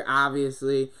the record,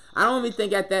 obviously. I don't even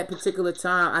think at that particular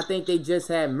time, I think they just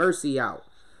had Mercy out.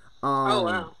 Oh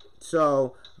wow.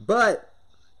 So, but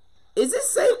is it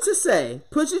safe to say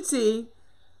Pusha T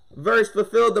verse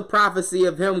fulfilled the prophecy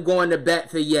of him going to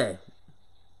bat for Ye? Are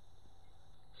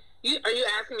you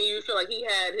asking me, you feel like he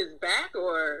had his back,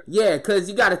 or? Yeah, because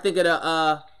you got to think of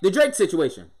the Drake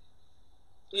situation.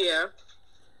 Yeah.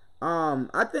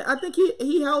 I think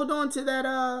he held on to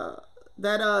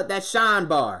that shine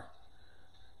bar.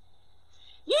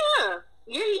 Yeah,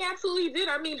 he absolutely did.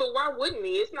 I mean, but why wouldn't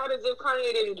he? It's not as if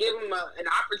Kanye didn't give him an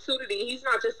opportunity. He's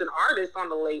not just an artist on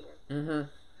the label. Mm-hmm.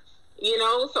 You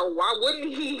know, so why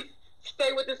wouldn't he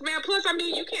stay with this man? Plus, I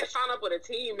mean, you can't sign up with a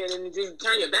team and then just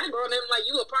turn your back on them like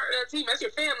you a part of that team. That's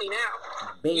your family now.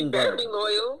 Bingo. You better be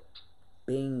loyal.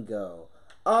 Bingo.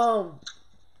 I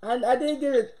didn't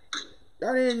get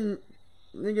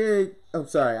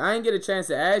a chance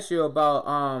to ask you about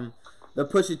the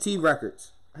Pusha T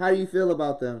records. How do you feel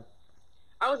about them?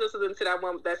 I was listening to that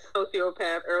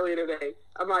Sociopath earlier today.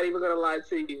 I'm not even gonna lie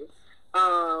to you.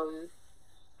 I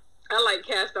like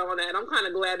Cast on that. I'm kind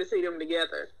of glad to see them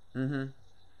together. Mm-hmm.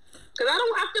 Cause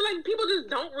I feel like people just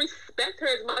don't respect her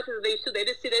as much as they should. They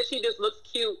just see that she just looks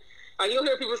cute. Like you'll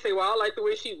hear people say, "Well, I like the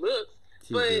way she looks,"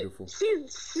 She's but beautiful. she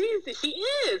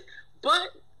is. But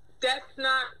that's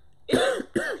not it.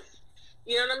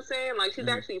 You know what I'm saying? Like she's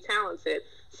actually talented.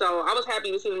 So I was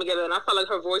happy to see them together, and I felt like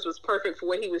her voice was perfect for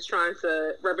what he was trying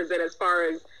to represent as far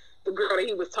as the girl that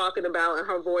he was talking about and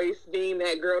her voice being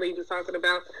that girl that he was talking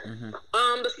about.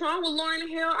 The song with Lauryn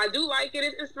Hill, I do like it.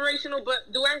 It's inspirational, but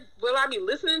will I be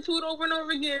listening to it over and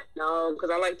over again? No,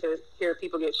 because I like to hear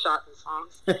people get shot in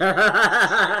songs.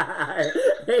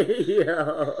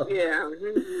 Yo. Yeah,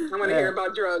 I want to hear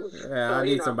about drugs. Yeah, so, I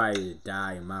need somebody to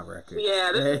die in my record.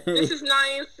 Yeah, this is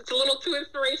nice. It's a little too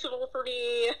inspirational for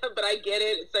me, but I get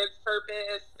it. It serves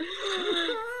purpose.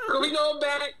 Can we go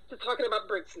back to talking about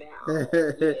bricks now?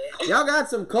 Y'all got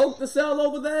some coke to sell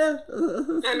over there?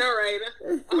 I know, right?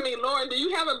 I mean, Lauren, do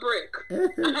you have a brick?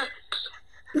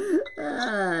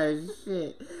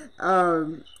 Shit.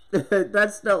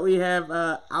 That's what we have.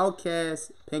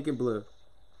 Outkast, Pink and Blue.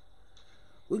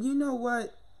 Well, you know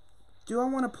what? Do I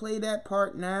want to play that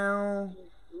part now?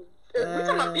 We're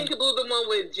talking about Pink and Blue, the one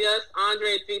with just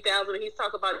Andre 3000, and he's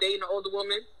talking about dating an older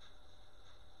woman.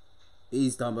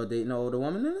 He's talking about dating an older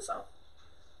woman in the song?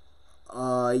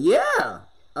 Yeah.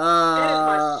 That is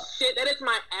my shit. That is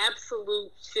my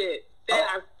absolute shit.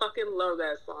 I fucking love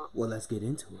that song. Well, let's get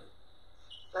into it.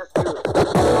 Let's do it.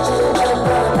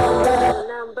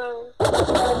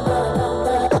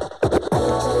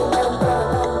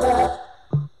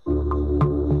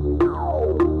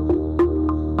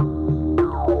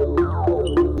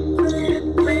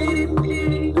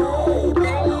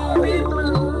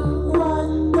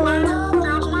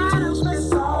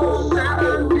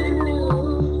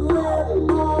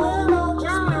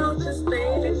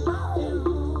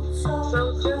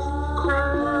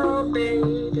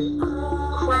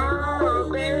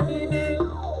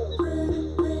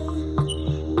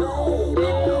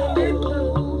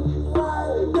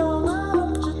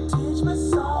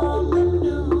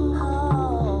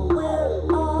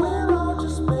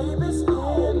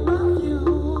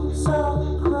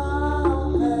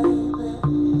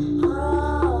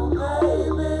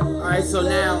 So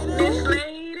now,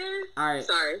 all right.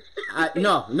 Sorry.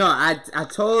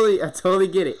 I totally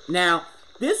get it. Now,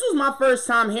 this was my first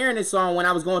time hearing this song when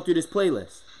I was going through this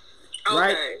playlist. Okay.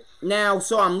 Right now,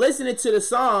 so I'm listening to the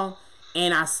song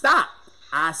and I stopped.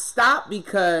 I stopped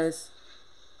because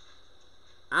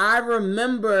I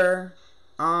remember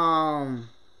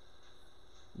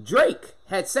Drake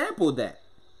had sampled that.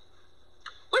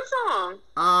 What song?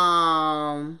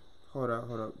 Hold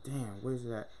up. Damn, where's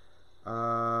that?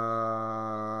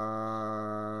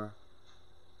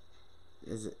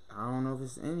 Is it? I don't know if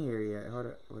it's in here yet. Hold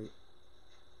up, wait.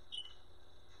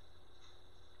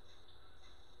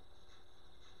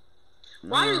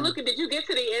 While you're looking, did you get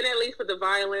to the end at least with the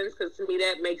violins? Because to me,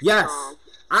 that makes the song.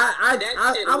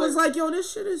 I was like, yo,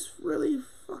 this shit is really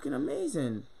fucking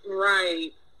amazing.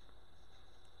 Right.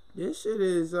 This shit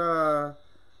is I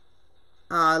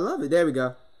love it. There we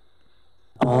go.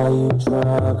 Are you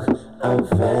drunk? I'm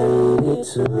faded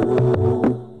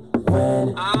too. When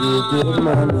you get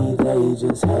money, they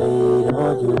just hate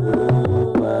on you.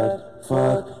 But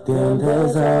fuck them,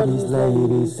 there's all these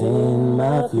ladies in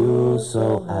my view.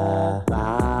 So I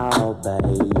bow,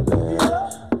 baby.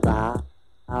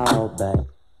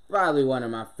 Probably one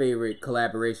of my favorite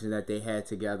collaborations that they had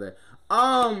together.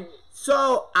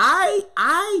 So I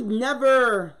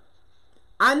never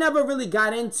really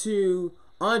got into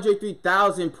Andre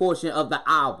 3000 portion of the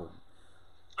album.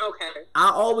 Okay.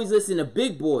 I always listen to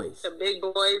Big Boys. The Big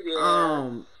Boys,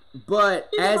 yeah. But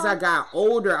as I got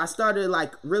older, I started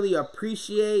like really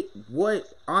appreciate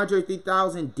what Andre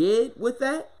 3000 did with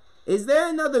that. Is there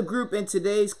another group in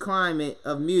today's climate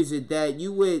of music that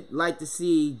you would like to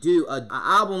see do an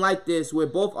album like this where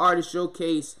both artists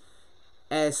showcase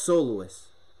as soloists?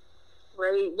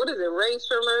 What is it? Ray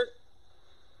Shermer?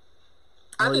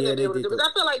 I think they'd be able to do, because I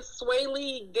feel like Sway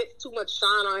Lee gets too much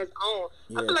shine on his own.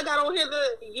 Yeah. I feel like I don't hear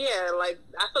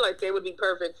I feel like they would be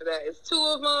perfect for that. It's two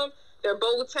of them. They're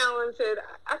both talented.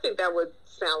 I think that would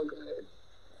sound good.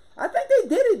 I think they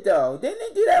did it though. Didn't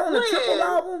they do that on the Triple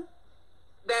album?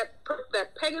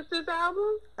 That Pegasus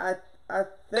album. I think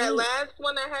that last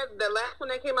one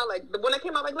that came out like the one that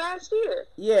came out like last year.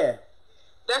 Yeah.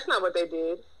 That's not what they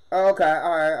did. Oh, okay.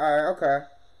 All right. Okay.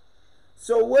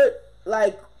 So what?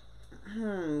 Like,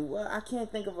 well, I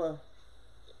can't think of a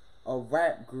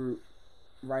rap group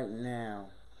right now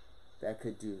that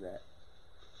could do that.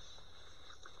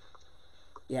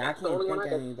 Yeah, That's I the can't only one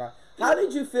think I of can. anybody. How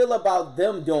did you feel about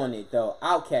them doing it though?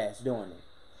 Outkast doing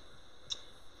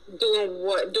it. Doing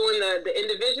what? Doing the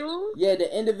individual? Yeah,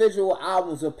 the individual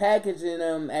albums or packaging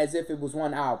them as if it was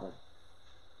one album.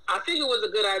 I think it was a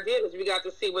good idea because we got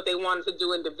to see what they wanted to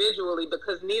do individually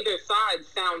because neither side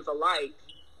sounds alike.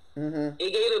 Mm-hmm.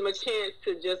 It gave them a chance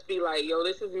to just be like, yo,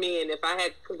 this is me, and if I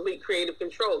had complete creative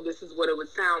control, this is what it would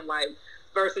sound like,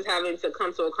 versus having to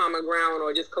come to a common ground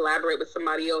or just collaborate with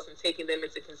somebody else and taking them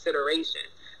into consideration.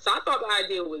 So I thought the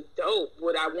idea was dope.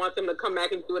 Would I want them to come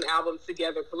back and do an album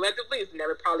together collectively? It's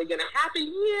never probably going to happen.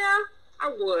 Yeah,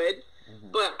 I would.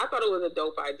 Mm-hmm. But I thought it was a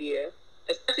dope idea,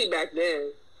 especially back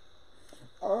then.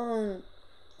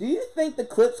 Do you think the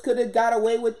Clips could have got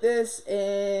away with this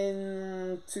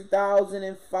in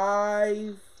 2005? I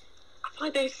feel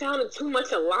like they sounded too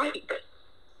much alike.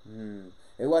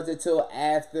 It wasn't until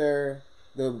after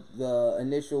the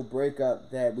initial breakup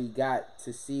that we got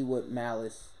to see what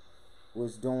Malice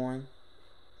was doing.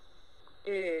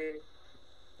 And even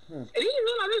then,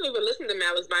 I didn't even listen to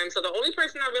Malice by himself. The only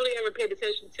person I really ever paid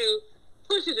attention to,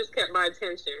 Pusha just kept my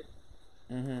attention.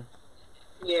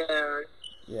 Yeah.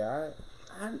 Yeah,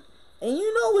 and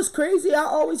you know what's crazy? I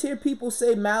always hear people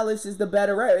say Malice is the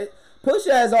better rapper.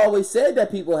 Pusha has always said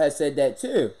that. People have said that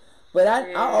too. But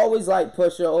I always like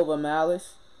Pusha over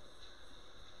Malice.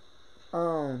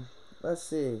 Let's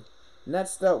see.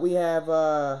 Next up we have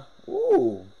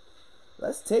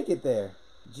let's take it there.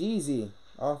 Jeezy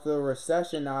off the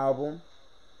Recession album.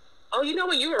 Oh, you know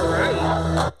what? You were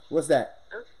right. What's that?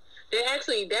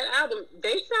 That album,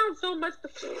 they sound so much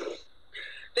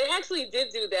They actually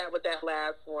did do that with that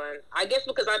last one. I guess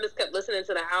because I just kept listening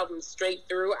to the album straight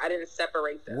through, I didn't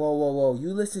separate them. Whoa.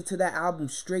 You listened to that album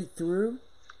straight through?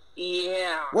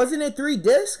 Yeah. Wasn't it 3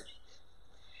 discs?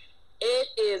 It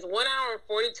is 1 hour and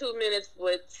 42 minutes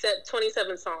with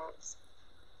 27 songs.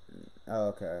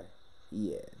 Okay.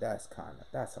 Yeah, that's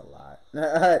a lot.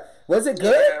 Was it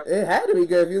good? Yeah. It had to be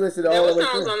good if you listen to all the way through.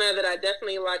 There were songs on there that I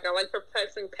definitely like. I like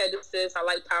Perplexing Pegasus. I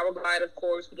like Power Glide, of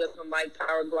course. Who doesn't like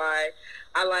Power Glide?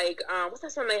 I like, what's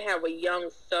that song they have with Young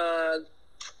Thug?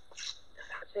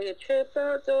 Take a trip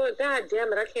outdoors. God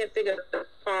damn it, I can't think of the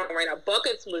song right now.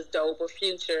 Buckets was dope with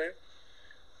Future.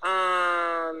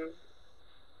 I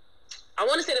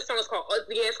want to say the song is called,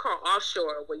 it's called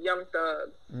Offshore with Young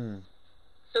Thug.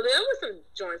 So there was some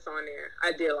joints on there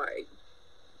I did like.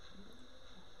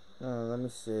 Let me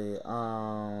see.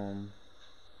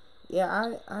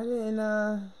 Yeah, I didn't.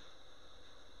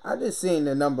 I just seen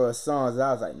the number of songs.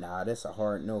 I was like, nah, that's a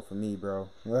hard no for me, bro.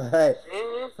 Right?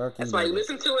 That's why you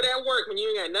listen to it at work when you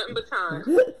ain't got nothing but time.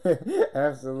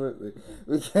 Absolutely.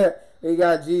 We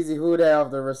got Jeezy Who That off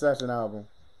the Recession album.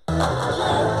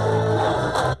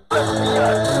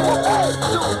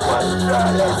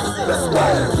 That's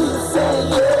why I keep saying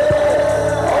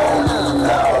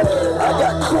I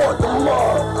got caught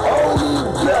tomorrow. Only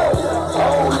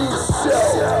show.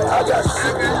 I got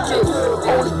shit to do.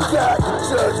 Only God can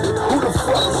judge me. Who the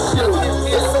fuck is you?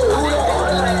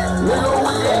 Nigga,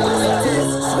 we ain't this.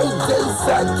 8 days,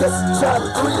 I guess trying to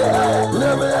 3 days.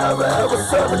 Never ever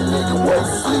serve a nigga where you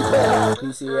sleep at.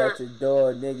 PC at your door,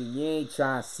 nigga. You ain't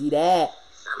trying to see that.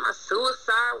 My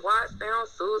Suicide Watch down,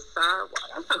 Suicide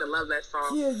Watch. I fucking love that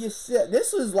song. Yeah, you said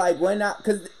this was like when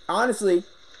because honestly,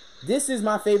 this is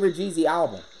my favorite Jeezy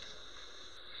album.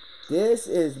 This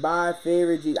is my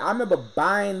favorite Jeezy. I remember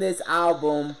buying this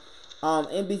album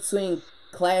in between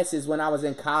classes when I was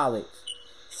in college.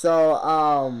 So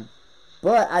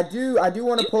but I do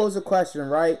want to pose a question,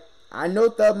 right? I know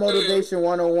Thug Motivation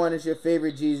 101 is your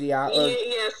favorite Jeezy album.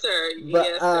 Yes, sir. But,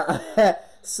 yes, sir.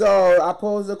 So I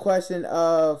pose a question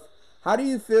of how do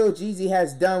you feel Jeezy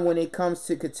has done when it comes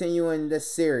to continuing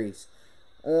this series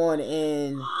on,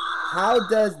 and how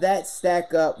does that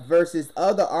stack up versus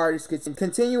other artists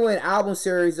continuing album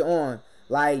series on,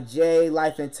 like Jay,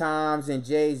 Life and Times, and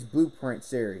Jay's Blueprint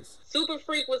series? Super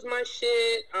Freak was my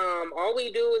shit. All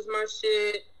We Do is my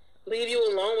shit. Leave You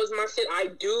Alone was my shit. I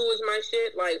Do was my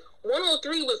shit. Like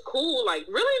 103 was cool. Like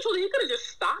really and truly, he could have just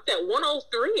stopped at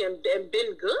 103 and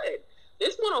been good.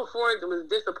 This 104 was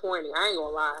disappointing. I ain't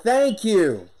gonna lie. Thank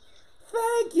you.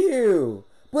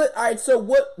 But all right, so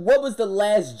what was the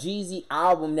last Jeezy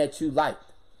album that you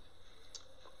liked?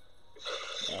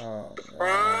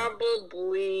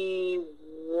 Probably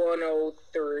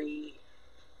 103.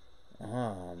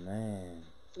 Oh man.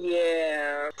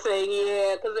 Yeah. So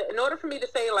yeah, because in order for me to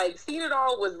say like Seen It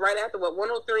All was right after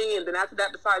 103, and then after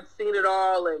that, besides Seen It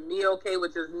All and Me Okay,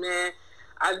 which is meh.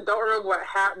 I don't remember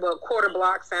what Quarter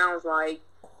Block sounds like.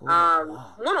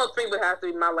 103 would have to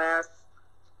be my last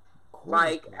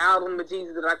album of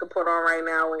Jeezy that I could put on right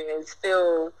now and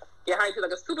still get hyped to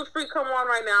like a Super Freak come on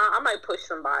right now, I might push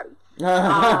somebody.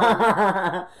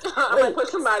 I might push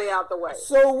somebody out the way.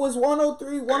 So was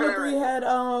 103? 103 had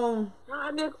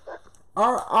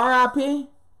R.I.P.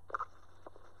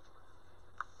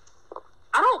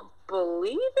 I don't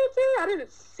believe it did. I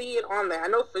didn't see it on there. I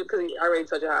know because I already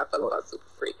told you how I felt about Super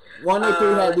Freak.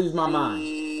 103 had Lose My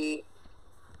Mind.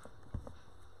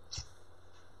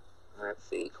 Let's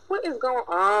see. What is going on?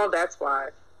 Oh, that's why.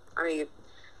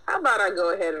 How about I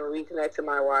go ahead and reconnect to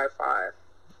my Wi-Fi?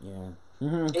 Yeah.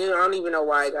 I don't even know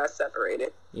why it got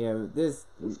separated. Yeah, these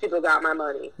people got my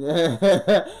money.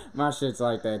 My shit's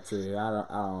like that too. I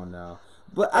don't know.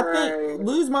 But I think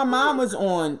Lose My Mind was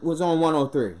on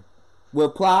 103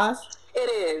 with Plies.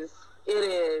 It is.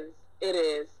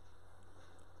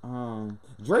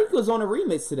 Drake was on a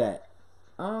remix to that.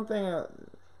 I don't think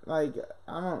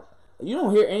you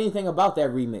don't hear anything about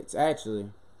that remix actually.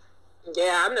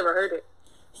 Yeah, I've never heard it.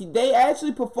 They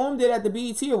actually performed it at the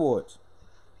BET Awards.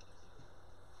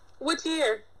 Which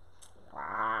year?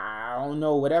 I don't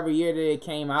know. Whatever year that it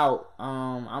came out.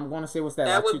 I'm going to say what's that?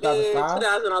 That like would 2005? Be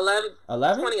 2011.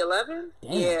 11? 2011?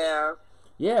 Damn. Yeah.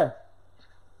 Yeah.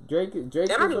 Drake. I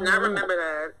do not remember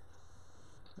that.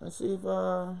 Let's see if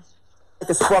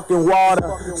It's fucking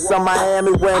water. Some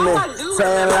Miami women.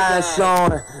 Tan line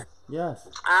showing. Yes.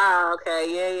 Ah, okay.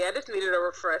 Yeah. I just needed a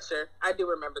refresher. I do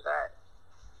remember that.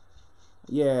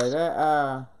 Yeah,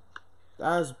 that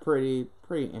was pretty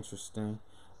interesting.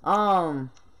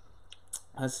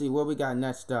 Let's see what we got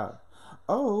next up.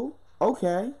 Oh,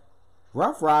 okay.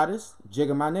 Rough Riders,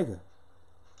 Jigga My Nigga.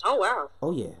 Oh wow.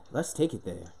 Oh yeah, let's take it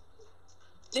there.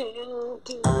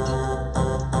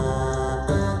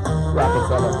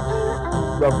 Rockefeller,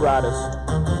 Rough Riders,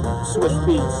 Swiss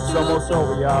Beats, it's almost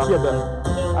over, y'all. Jigga,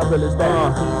 I feel it's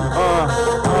bad.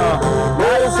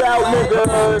 Lights out,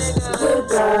 niggas.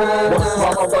 What's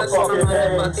my motherfucking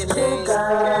name?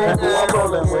 And who I'm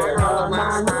rolling with?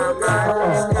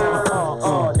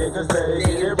 Niggas better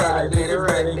get it right.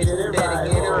 Niggas better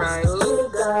get it right.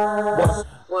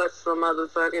 What's the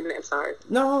motherfucking name? Sorry.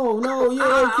 No,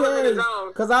 you're okay.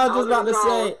 Because I was just about to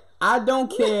say, I don't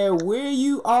care where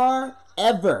you are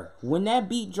ever. When that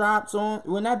beat drops,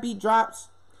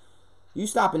 you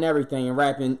stopping everything and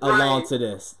rapping along to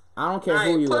this. I don't care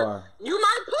who you are. You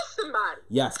might push somebody.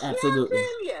 Yes, absolutely.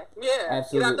 Yeah.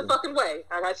 Absolutely. Get out the fucking way.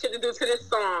 I got shit to do to this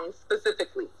song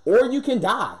specifically. Or you can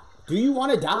die. Do you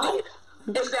want to die?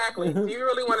 Exactly. Do you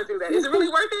really want to do that? Is it really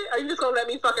worth it? Or are you just gonna let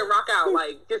me fucking rock out?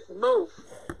 Like, just move.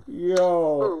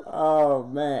 Yo, oh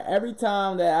man! Every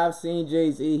time that I've seen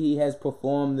Jay-Z, he has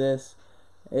performed this.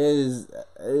 Is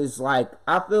like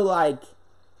I feel like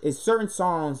it's certain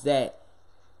songs that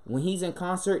when he's in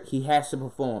concert, he has to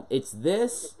perform. It's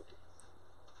this.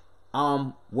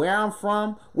 Where I'm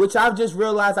From, which I've just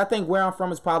realized, I think Where I'm From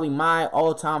is probably my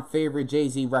all-time favorite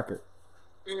Jay-Z record.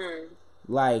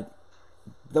 Like,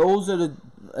 those are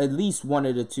at least one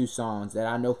of the two songs that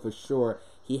I know for sure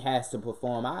he has to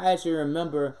perform. I actually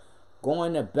remember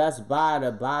going to Best Buy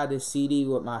to buy this CD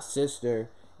with my sister,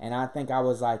 and I think I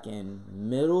was like in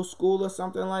middle school or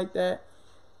something like that.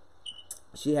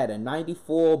 She had a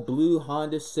 94 blue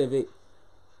Honda Civic.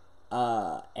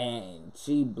 And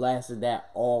she blasted that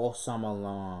all summer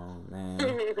long, man.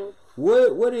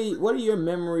 What are your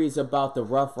memories about the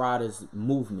Rough Riders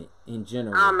movement in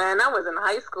general? Oh man, I was in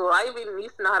high school. I even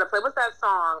used to know how to play. What's that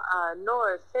song?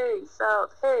 North, hey,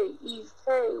 South, hey, East,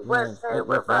 hey, West, hey,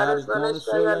 Rough Riders. What was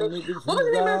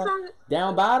the name of that song?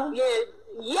 Down Bottom? Yeah,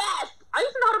 yes. I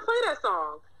used to know how to play that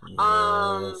song.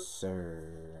 Yes, sir.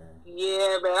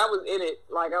 Yeah, man, I was in it.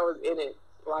 Like I was in it.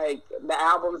 Like the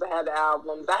albums, I had the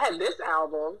albums. I had this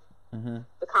album,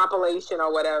 the compilation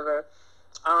or whatever.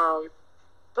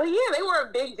 But yeah, they were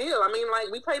a big deal. I mean, like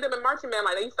we played them in marching band.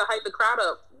 Like they used to hype the crowd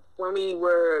up when we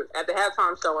were at the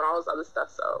halftime show and all this other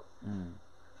stuff. So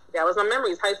that was my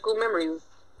memories, high school memories,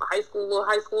 little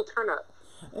high school turn up.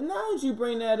 And now that you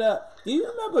bring that up, do you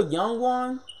remember Young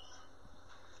One?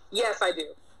 Yes, I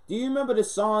do. Do you remember the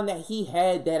song that he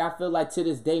had that I feel like to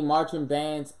this day marching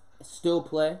bands still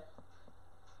play?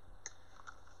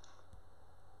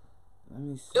 Let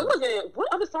me see. It wasn't. What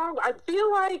other song? I feel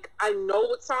like I know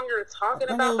what song you're talking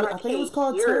about, but I can't think it was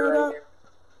called hear Tear it It right Up.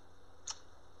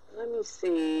 now. Let me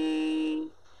see.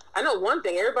 I know one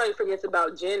thing. Everybody forgets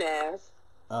about Jen Ass.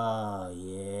 Oh,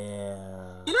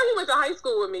 yeah. You know he went to high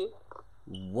school with me.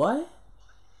 What?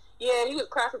 Yeah, he was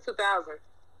class of 2000.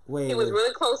 Wait. He was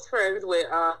really close friends with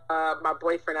my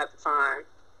boyfriend at the time.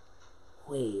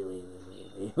 Wait.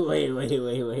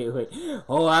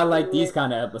 Oh, I like these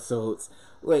kind of episodes.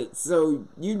 Wait, so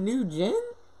you knew Jen?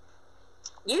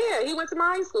 Yeah, he went to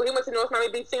my high school. He went to North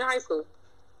Miami Beach Senior High School.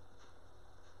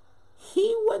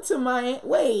 He went to Miami.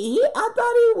 Wait, I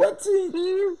thought he went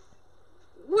to.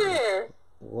 Where?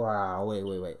 Wow,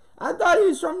 wait. I thought he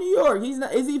was from New York. He's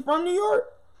not. Is he from New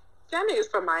York? That nigga's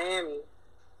from Miami.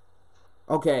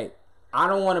 Okay, I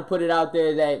don't want to put it out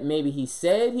there that maybe he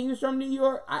said he was from New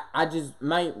York. I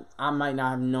might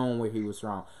not have known where he was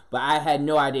from, but I had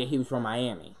no idea he was from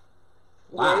Miami.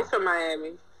 Wow. Yeah, he's from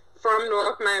Miami. From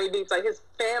North Miami Beach. Like, his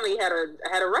family had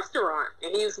a restaurant,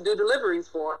 and he used to do deliveries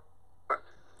for him.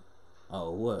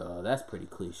 Oh, well, that's pretty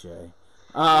cliche.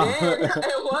 Yeah,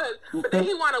 it was. But then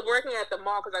he wound up working at the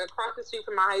mall, because like across the street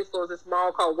from my high school is this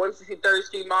mall called 163rd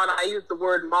Street Mall, and I use the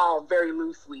word mall very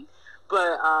loosely.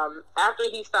 But after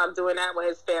he stopped doing that with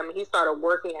his family, he started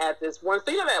working at this one.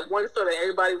 So you know that one store that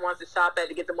everybody wants to shop at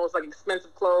to get the most like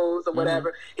expensive clothes or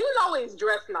whatever. Mm-hmm. He was always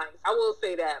dressed nice. I will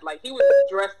say that. Like, he was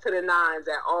dressed to the nines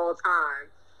at all times.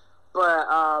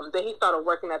 But then he started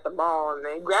working at the mall, and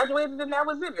then he graduated, and that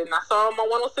was it. And I saw him on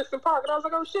 106 in Park, and I was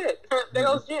like, oh shit, there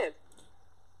goes Jen.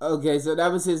 Okay, so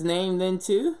that was his name then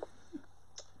too?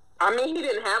 I mean, he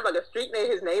didn't have like a street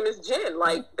name. His name is Jen.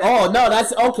 Like,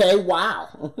 that's okay.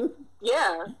 Wow.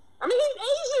 Yeah. I mean, he's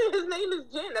Asian. His name is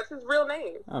Jen. That's his real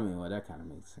name. I mean, well, that kind of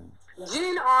makes sense.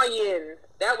 Jin Ayin.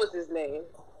 That was his name.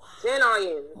 Jin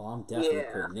Ayin. Oh, I'm definitely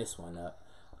putting this one up.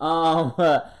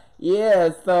 Yeah,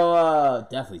 so,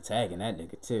 definitely tagging that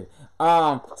nigga, too.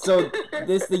 So,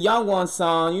 this the Young One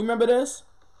song. You remember this?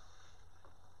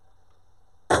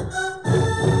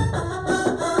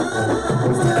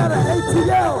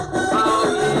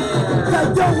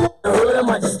 I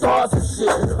might just start some shit.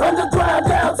 Underground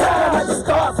downtown, I might just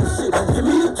start some shit. Give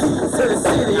me the keys to the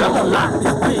city, I'ma lock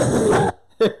this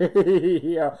bitch.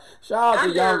 Yeah. Shout out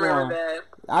to Young One. That.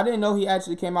 I didn't know he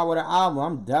actually came out with an album.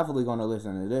 I'm definitely gonna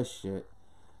listen to this shit.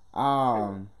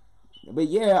 But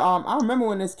yeah, I remember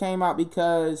when this came out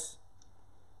because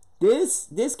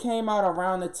this came out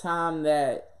around the time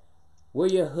that Where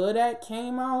Your Hood At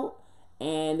came out,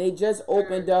 and they just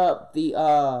opened up the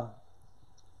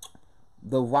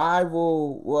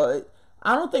rival. Well,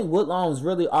 I don't think Woodlawn was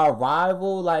really our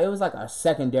rival. Like, it was like a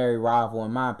secondary rival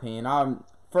in my opinion. Our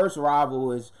first rival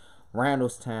was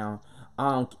Randallstown.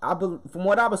 From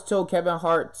what I was told, Kevin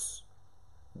Hart's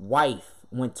wife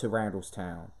went to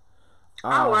Randallstown.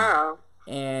 Oh wow!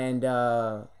 And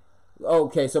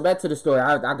okay, so back to the story.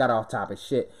 I got off topic.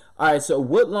 Shit. All right, so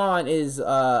Woodlawn is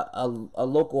a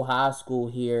local high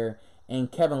school here,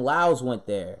 and Kevin Lyles went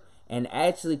there. And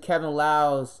actually, Kevin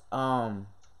Lyles,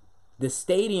 the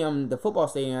stadium, the football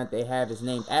stadium that they have is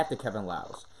named after Kevin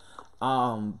Lyles.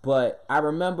 But I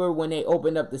remember when they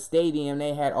opened up the stadium,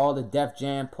 they had all the Def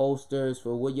Jam posters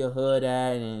for Where Your Hood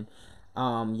At and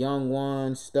Young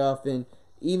One stuff. And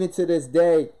even to this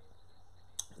day,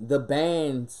 the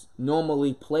bands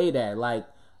normally play that. Like,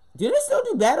 do they still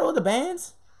do Battle of the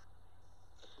Bands?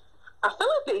 I feel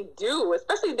like they do,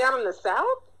 especially down in the South.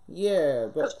 Yeah,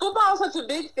 but because football is such a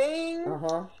big thing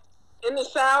in the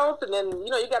South, and then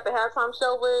you got the halftime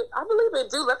show with. I believe they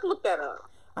do. Let's look that up.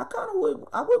 I would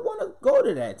want to go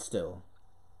to that still.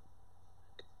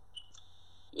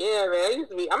 Yeah, man.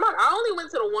 I only went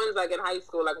to the ones like in high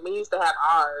school, like we used to have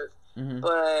ours,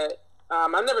 but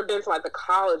I've never been to like the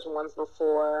college ones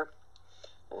before.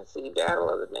 Let's see, Battle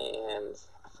of the Bands.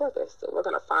 I feel like they're still. We're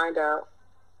gonna find out.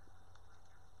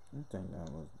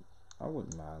 I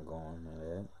wouldn't mind going to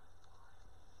that.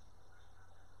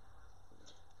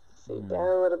 See,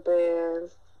 Battle of the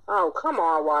Bands. Oh, come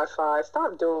on, Wi-Fi.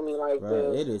 Stop doing me like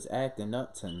this. It is acting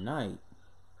up tonight.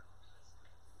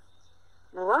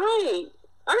 Right.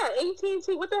 I got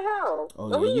AT&T. What the hell? Oh,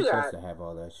 yeah, what you're you supposed got? to have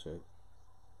all that shit.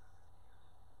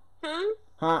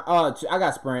 Huh? Oh, I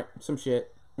got Sprint. Some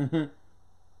shit. I mean,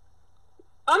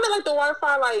 like the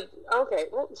Wi-Fi, like, okay,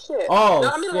 well, shit. Oh, no,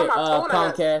 I mean, shit. On my phone,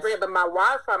 Comcast. I got Sprint, but my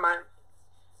Wi-Fi,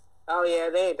 oh, yeah,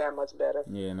 they ain't that much better.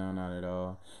 Yeah, no, not at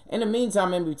all. In the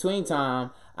meantime, in between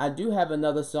time, I do have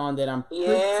another song that I'm pretty...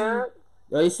 Yeah.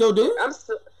 Oh, you still do?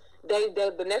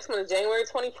 The next one is January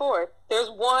 24th. There's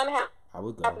one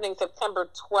happening September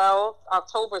 12th,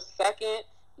 October 2nd.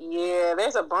 Yeah,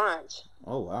 there's a bunch.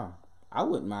 Oh, wow. I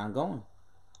wouldn't mind going.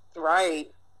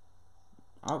 Right.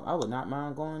 I would not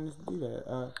mind going to do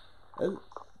that.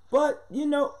 But,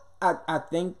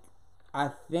 I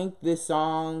think this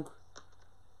song...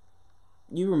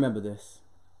 You remember this.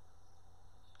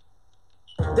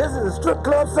 This is a strip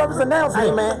club service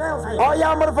announcement, man. All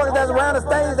y'all motherfuckers that's around the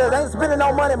stage that ain't spending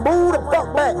no money, move the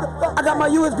fuck back. I got my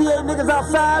USDA niggas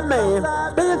outside, man.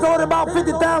 Ben's ordered about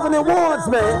 50,000 in ones,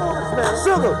 man.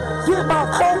 Sugar, get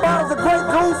about 4 bottles of Grey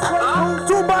Goose,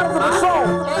 2 bottles of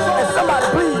Patron, and somebody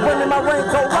please bring me my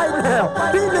raincoat right now.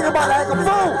 down. These niggas about to act a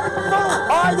fool.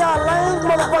 All y'all lame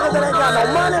motherfuckers that ain't got no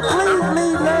money, please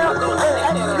leave now and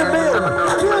exit the building.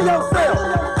 Kill yourself.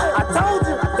 I told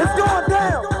you, it's going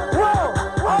down. Whoa,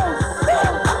 oh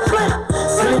shit.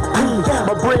 Slick P,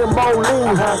 my brain more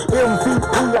lean. MVP,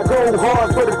 I go hard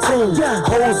for the team.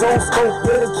 Hoes on scope,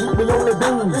 better keep me on the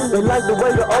beam. They like the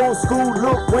way the old school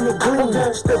look when it clean.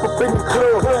 Step up in the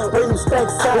club, when you stack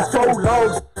size, 4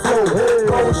 logs. Go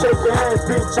and shake your ass,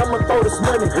 bitch, I'ma throw this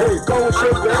money. Go and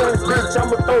shake your ass, bitch,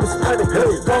 I'ma throw this money. Go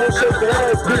and shake your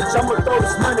ass, bitch, I'ma throw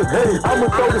this money. I'ma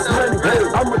throw this money.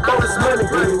 I'ma throw this money.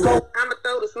 I'ma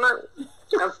throw this money.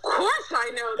 Of course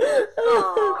I know this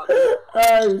song.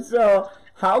 Alright, so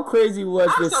how crazy was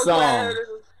this so song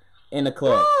in the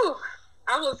club? Woo,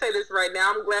 I will say this right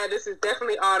now. I'm glad this is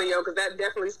definitely audio because that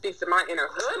definitely speaks to my inner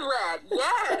hood rat.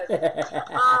 Yes.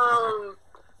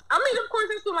 I mean, of course,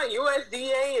 it's like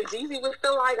USDA and Jeezy was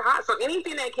still like hot. So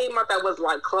anything that came out that was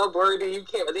like club worthy, you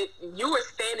were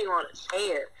standing on a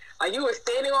chair. Like you were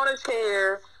standing on a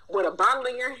chair with a bottle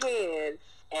in your hand,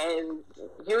 and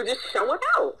you were just showing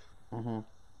out.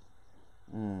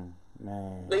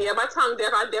 Man. But yeah, my tongue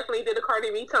I definitely did a Cardi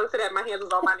B tongue to that. My hands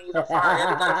was on my knees. I'm sorry.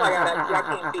 Y'all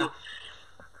can't see.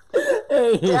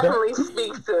 Definitely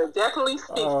speaks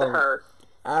to her.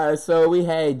 Alright, so we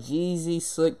had Jeezy,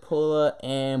 Slick Pulla,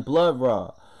 and Blood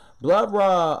Raw. Blood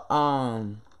Raw,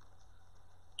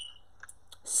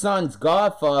 son's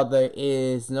godfather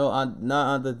is none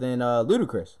other than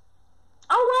Ludacris.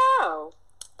 Oh wow.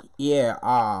 Yeah,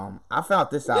 I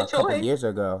found this out a couple years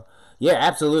ago. Yeah,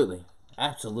 absolutely.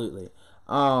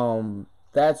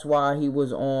 That's why he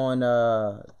was on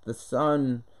the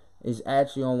son is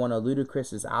actually on one of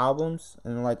Ludacris's albums,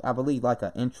 and like I believe like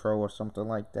an intro or something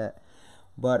like that.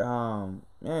 But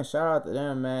man, shout out to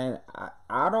them, man.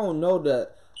 I don't know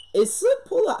is Slick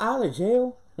Pulla out of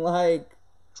jail? Like,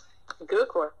 good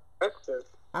question.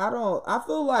 I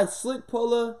feel like Slick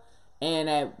Pulla and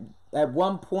at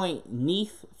one point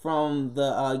Neef from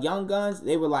the Young Guns,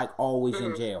 they were like always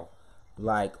in jail,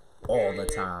 like all the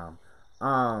time.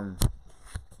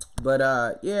 But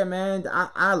yeah, man,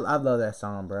 I love that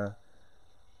song, bro.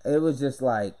 It was just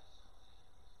like,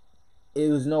 it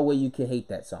was no way you could hate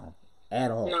that song at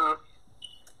all. No.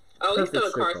 Oh, he's still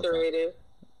incarcerated.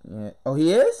 Yeah. Oh,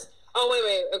 he is? Oh,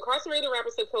 wait. Incarcerated rapper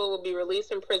Slick Pulla will be released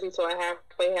from prison to a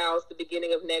halfway house the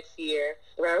beginning of next year.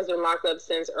 The rapper's been locked up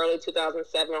since early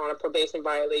 2007 on a probation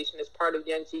violation as part of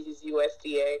Young Jeezy's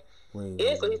USDA.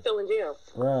 Yeah, so he's still in jail.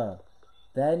 Bruh.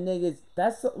 That nigga's,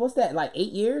 what's that, like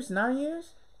 8 years? 9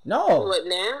 years? No. What,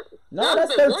 now? No,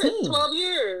 that's 13. 12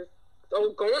 years.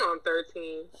 Oh, going on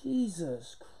 13.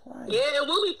 Jesus Christ. Yeah, it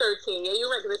will be 13. Yeah, you're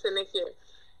right, because it's next year.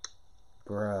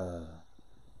 Bruh.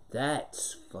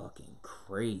 That's fucking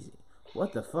crazy.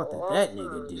 What the fuck did that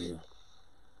nigga do?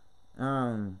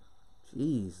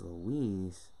 Jeez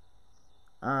Louise.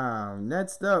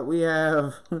 Next up we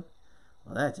have, well,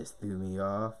 that just threw me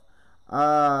off.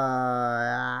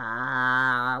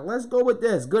 Let's go with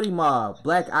this. Goody Mob,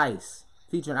 Black Ice,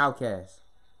 featuring Outkast.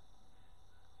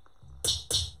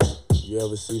 You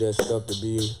ever see that stuff to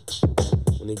be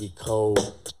when it get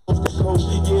cold?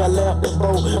 Yeah, I left the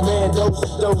boat. Man,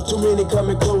 those too many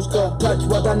coming close. Go touch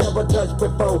what I never touched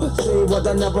before. See what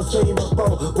I never seen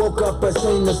before. Woke up and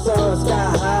seen the sun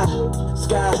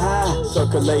sky high.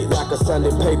 Circulate like a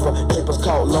Sunday paper. Papers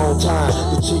caught long time.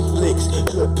 The cheap flicks,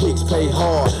 good pics pay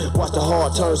hard. Watch the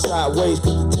heart turn sideways,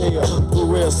 put the tail.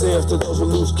 Put real sales to those who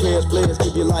lose cares. Players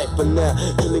give you life for now.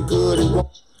 Feeling good and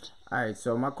Alright,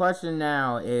 so my question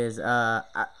now is,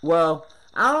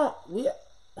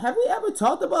 have we ever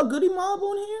talked about Goody Mob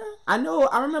on here?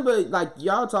 I remember like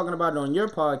y'all talking about it on your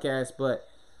podcast, but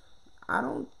I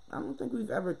don't think we've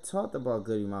ever talked about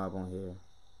Goody Mob on here.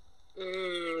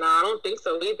 No, I don't think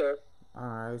so either.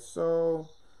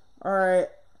 Alright,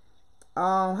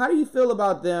 how do you feel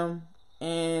about them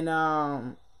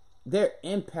and their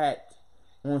impact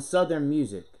on Southern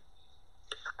music?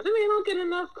 I think they don't get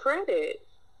enough credit.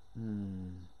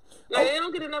 Like, they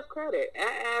don't get enough credit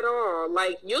at all.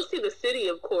 Like, you'll see the city,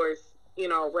 of course,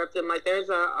 rep them. Like, there's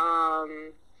a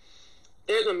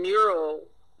mural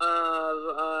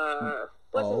of,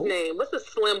 what's his name? What's the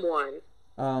slim one?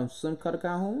 Slim Cutter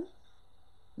Calhoun?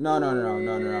 No. You know what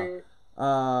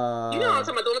I'm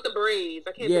talking about, the one with the braids.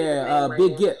 I can't think of his name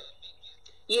Big right Gip.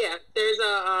 Yeah, there's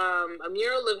a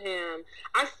mural of him.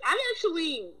 I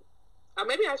actually...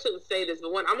 maybe I shouldn't say this,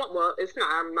 but I'm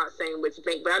not saying which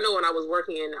bank, but I know when I was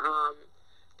working in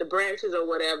the branches or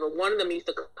whatever, one of them used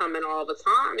to come in all the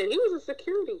time, and he was a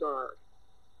security guard.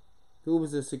 Who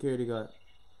was the security guard?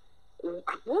 What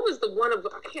was the one of?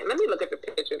 Let me look at the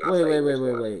picture. Wait.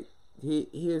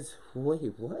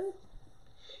 Wait, what?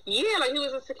 Yeah, like he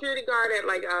was a security guard at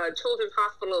like Children's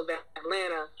Hospital of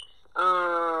Atlanta.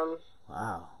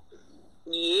 Wow.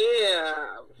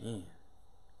 Yeah. Man.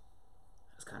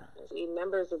 That's kind of... He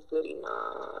members of Goody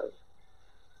Mob.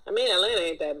 I mean, Atlanta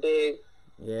ain't that big.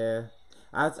 Yeah.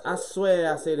 I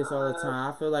swear I say this all the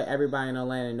time. I feel like everybody in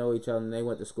Atlanta know each other and they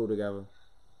went to school together.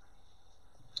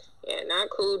 Yeah, not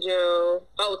Cujo.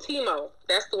 Oh, Timo.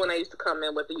 That's the one that used to come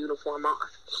in with the uniform on.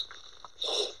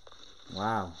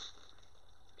 Wow.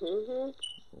 Mhm.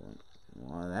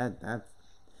 Well, that.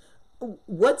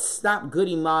 What stopped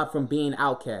Goody Mob from being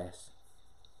outcast?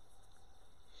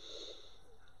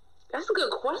 That's a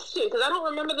good question, because I don't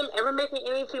remember them ever making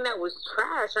anything that was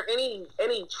trash or any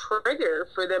trigger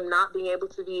for them not being able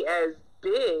to be as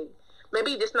big.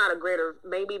 Maybe just not as great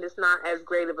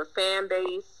of a fan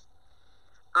base.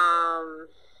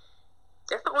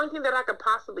 That's the only thing that I could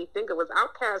possibly think of. Was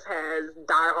Outkast has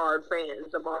diehard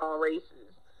fans of all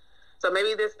races, so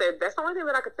maybe that's the only thing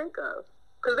that I could think of,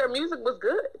 because their music was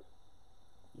good.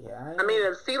 Yeah, I mean,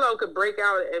 if CeeLo could break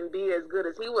out and be as good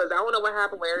as he was, I don't know what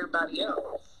happened with everybody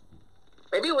else.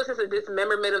 Maybe it was just a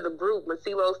dismemberment of the group when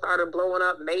CeeLo started blowing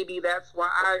up. Maybe that's why.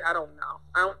 I don't know.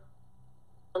 I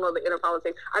don't know the inner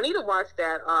politics. I need to watch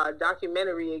that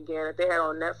documentary again that they had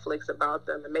on Netflix about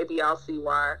them, and maybe I'll see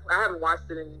why. I haven't watched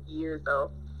it in years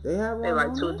though. They have one in like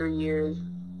on 2 or there? 3 years.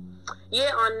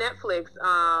 Yeah, on Netflix.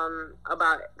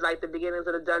 About like the beginnings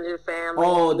of the Dungeon family.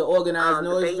 Oh, the Organized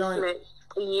Noise the joint? basement.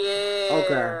 Yeah.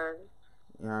 Okay.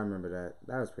 Yeah, I remember that.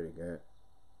 That was pretty good.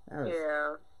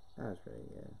 Yeah. That was pretty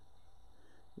good.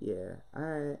 Yeah.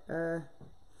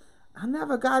 I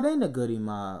never got into Goody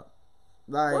Mob.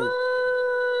 Like, What?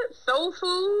 Soul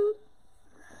Food?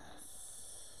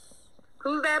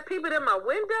 Who's that peeping in my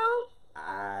window?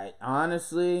 I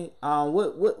honestly,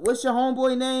 what's your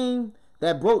homeboy name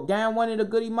that broke down one of the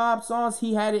Goody Mob songs?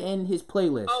 He had it in his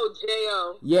playlist. Oh,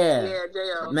 J.O. Yeah. Yeah,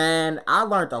 J.O. Man, I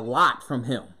learned a lot from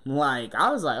him. Like, I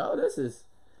was like, oh, this is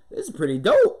pretty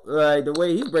dope. Like, the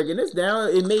way he's breaking this down,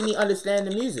 it made me understand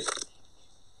the music.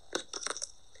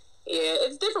 Yeah,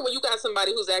 it's different when you got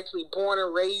somebody who's actually born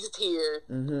and raised here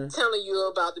telling you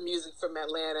about the music from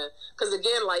Atlanta. Because,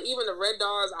 again, like, even the Red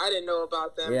Dogs, I didn't know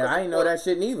about them. Yeah, I didn't know that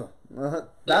shit neither.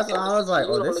 That's why I was like,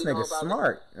 oh, this nigga's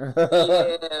smart.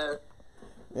 Yeah.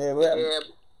 Yeah,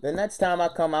 the next time I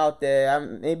come out there,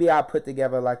 maybe I'll put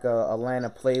together like a Atlanta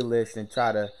playlist and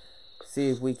try to see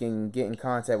if we can get in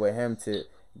contact with him to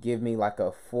give me like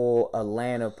a full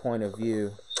Atlanta point of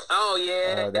view. Oh,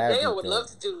 yeah. Dale would love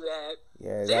to do that.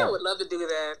 Yeah, Dale would love to do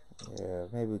that. Yeah,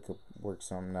 maybe we could work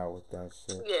something out with that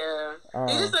shit. Yeah.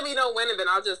 You just let me know when, and then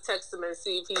I'll just text him and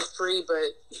see if he's free.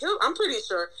 But I'm pretty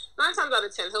sure 9 times out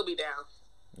of 10 he'll be down.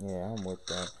 Yeah, I'm with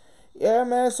that. Yeah,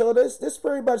 man, so this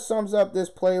pretty much sums up this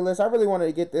playlist. I really wanted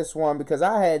to get this one because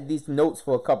I had these notes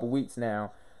for a couple weeks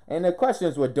now, and the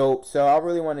questions were dope, so I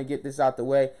really want to get this out the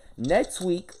way. Next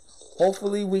week,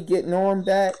 hopefully we get Norm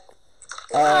back.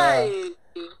 Right.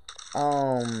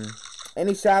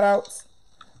 Any shout-outs?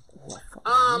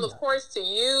 Of course to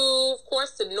you, of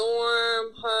course to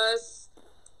Norm,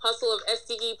 Hustle of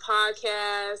SDE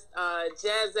Podcast,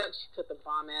 Jazz Up. She took the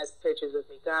bomb ass pictures of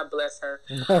me. God bless her.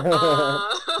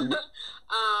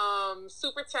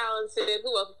 Super talented.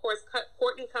 Who else? Of course,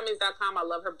 CourtneyCummings.com. I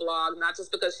love her blog, not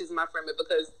just because she's my friend, but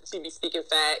because she be speaking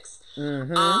facts.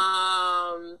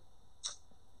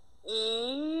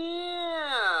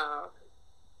 Yeah,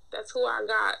 that's who I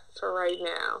got for right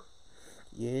now.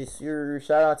 Yes, sir.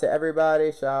 Shout out to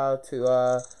everybody. Shout out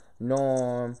to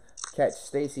Norm. Catch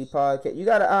Stacy podcast. You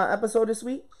got an episode this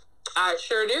week? I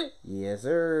sure do. Yes,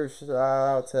 sir. Shout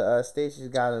out to Stacy's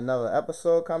got another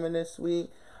episode coming this week.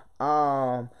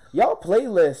 Y'all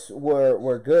playlists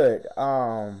were good.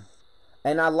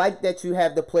 And I like that you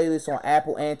have the playlist on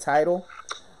Apple and Tidal.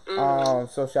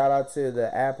 So shout out to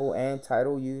the Apple and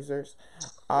Tidal users.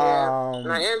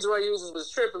 My Android users was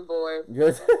tripping, boy.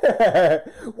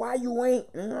 Why I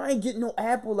ain't getting no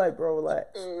Apple, like, bro,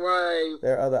 relax. Right.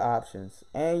 There are other options.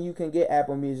 And you can get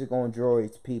Apple Music on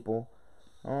Droids, people.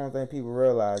 I don't think people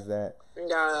realize that.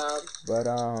 Yeah. But,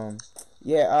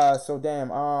 yeah, so damn,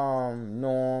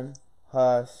 Norm,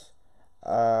 Huss,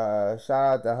 shout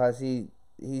out to Huss.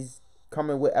 He's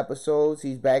coming with episodes.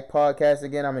 He's back podcast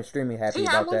again. I'm extremely happy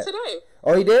about that. He had one today.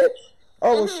 Oh, he did?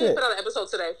 Oh, well, shit. He put out an episode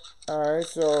today. Alright,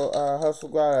 so Hustle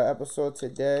got an episode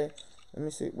today. Let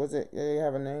me see. Was it? Did it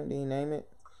have a name? Did he name it?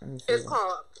 Let me see. It's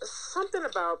called something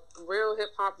about real hip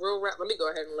hop, real rap. Let me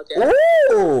go ahead and look at it.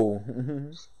 Ooh!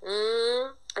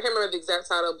 I can't remember the exact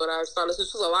title, but I saw this.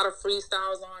 There's a lot of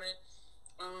freestyles on it.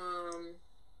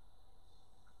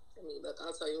 Let me look.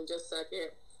 I'll tell you in just a second.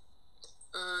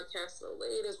 Cast the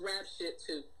latest rap shit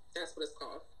too. That's what it's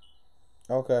called.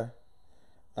 Okay.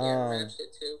 Yeah, rap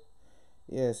shit too.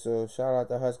 Yeah, so shout out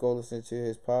to Hus. Go listen to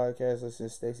his podcast. Listen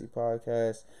to Stacy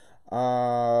podcast.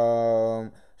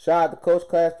 Shout out to Coach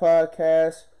Class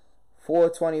podcast.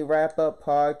 420 wrap up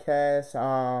podcast.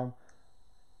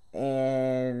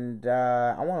 And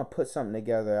I want to put something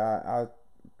together. I'll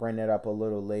bring it up a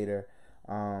little later.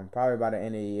 Probably by the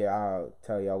end of the year, I'll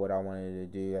tell y'all what I wanted to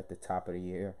do at the top of the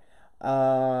year.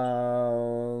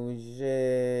 Oh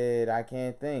shit! I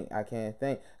can't think.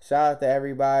 Shout out to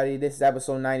everybody. This is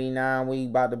episode 99. We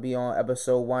about to be on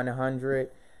episode 100.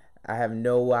 I have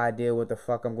no idea what the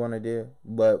fuck I'm gonna do,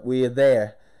 but we are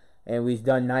there, and we've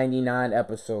done 99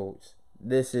 episodes.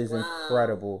 This is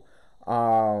incredible.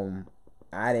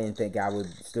 I didn't think I would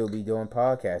still be doing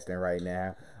podcasting right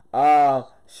now.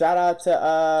 Shout out to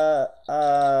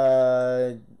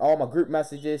all my group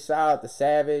messages. Shout out to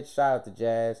Savage. Shout out to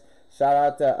Jazz. Shout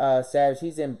out to Savage.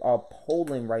 He's in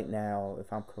Poland right now,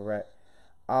 if I'm correct.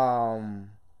 And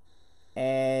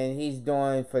he's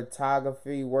doing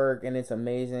photography work, and it's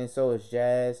amazing. So is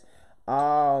Jazz.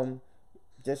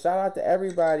 Just shout out to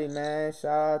everybody, man.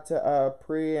 Shout out to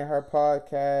Pre and her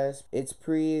podcast. It's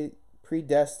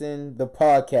Predestined the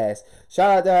podcast.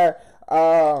 Shout out to her.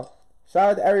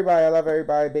 Shout out to everybody. I love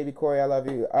everybody. Baby Corey, I love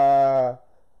you.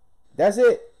 That's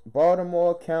it.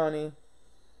 Baltimore County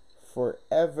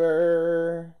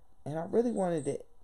forever. And I really wanted to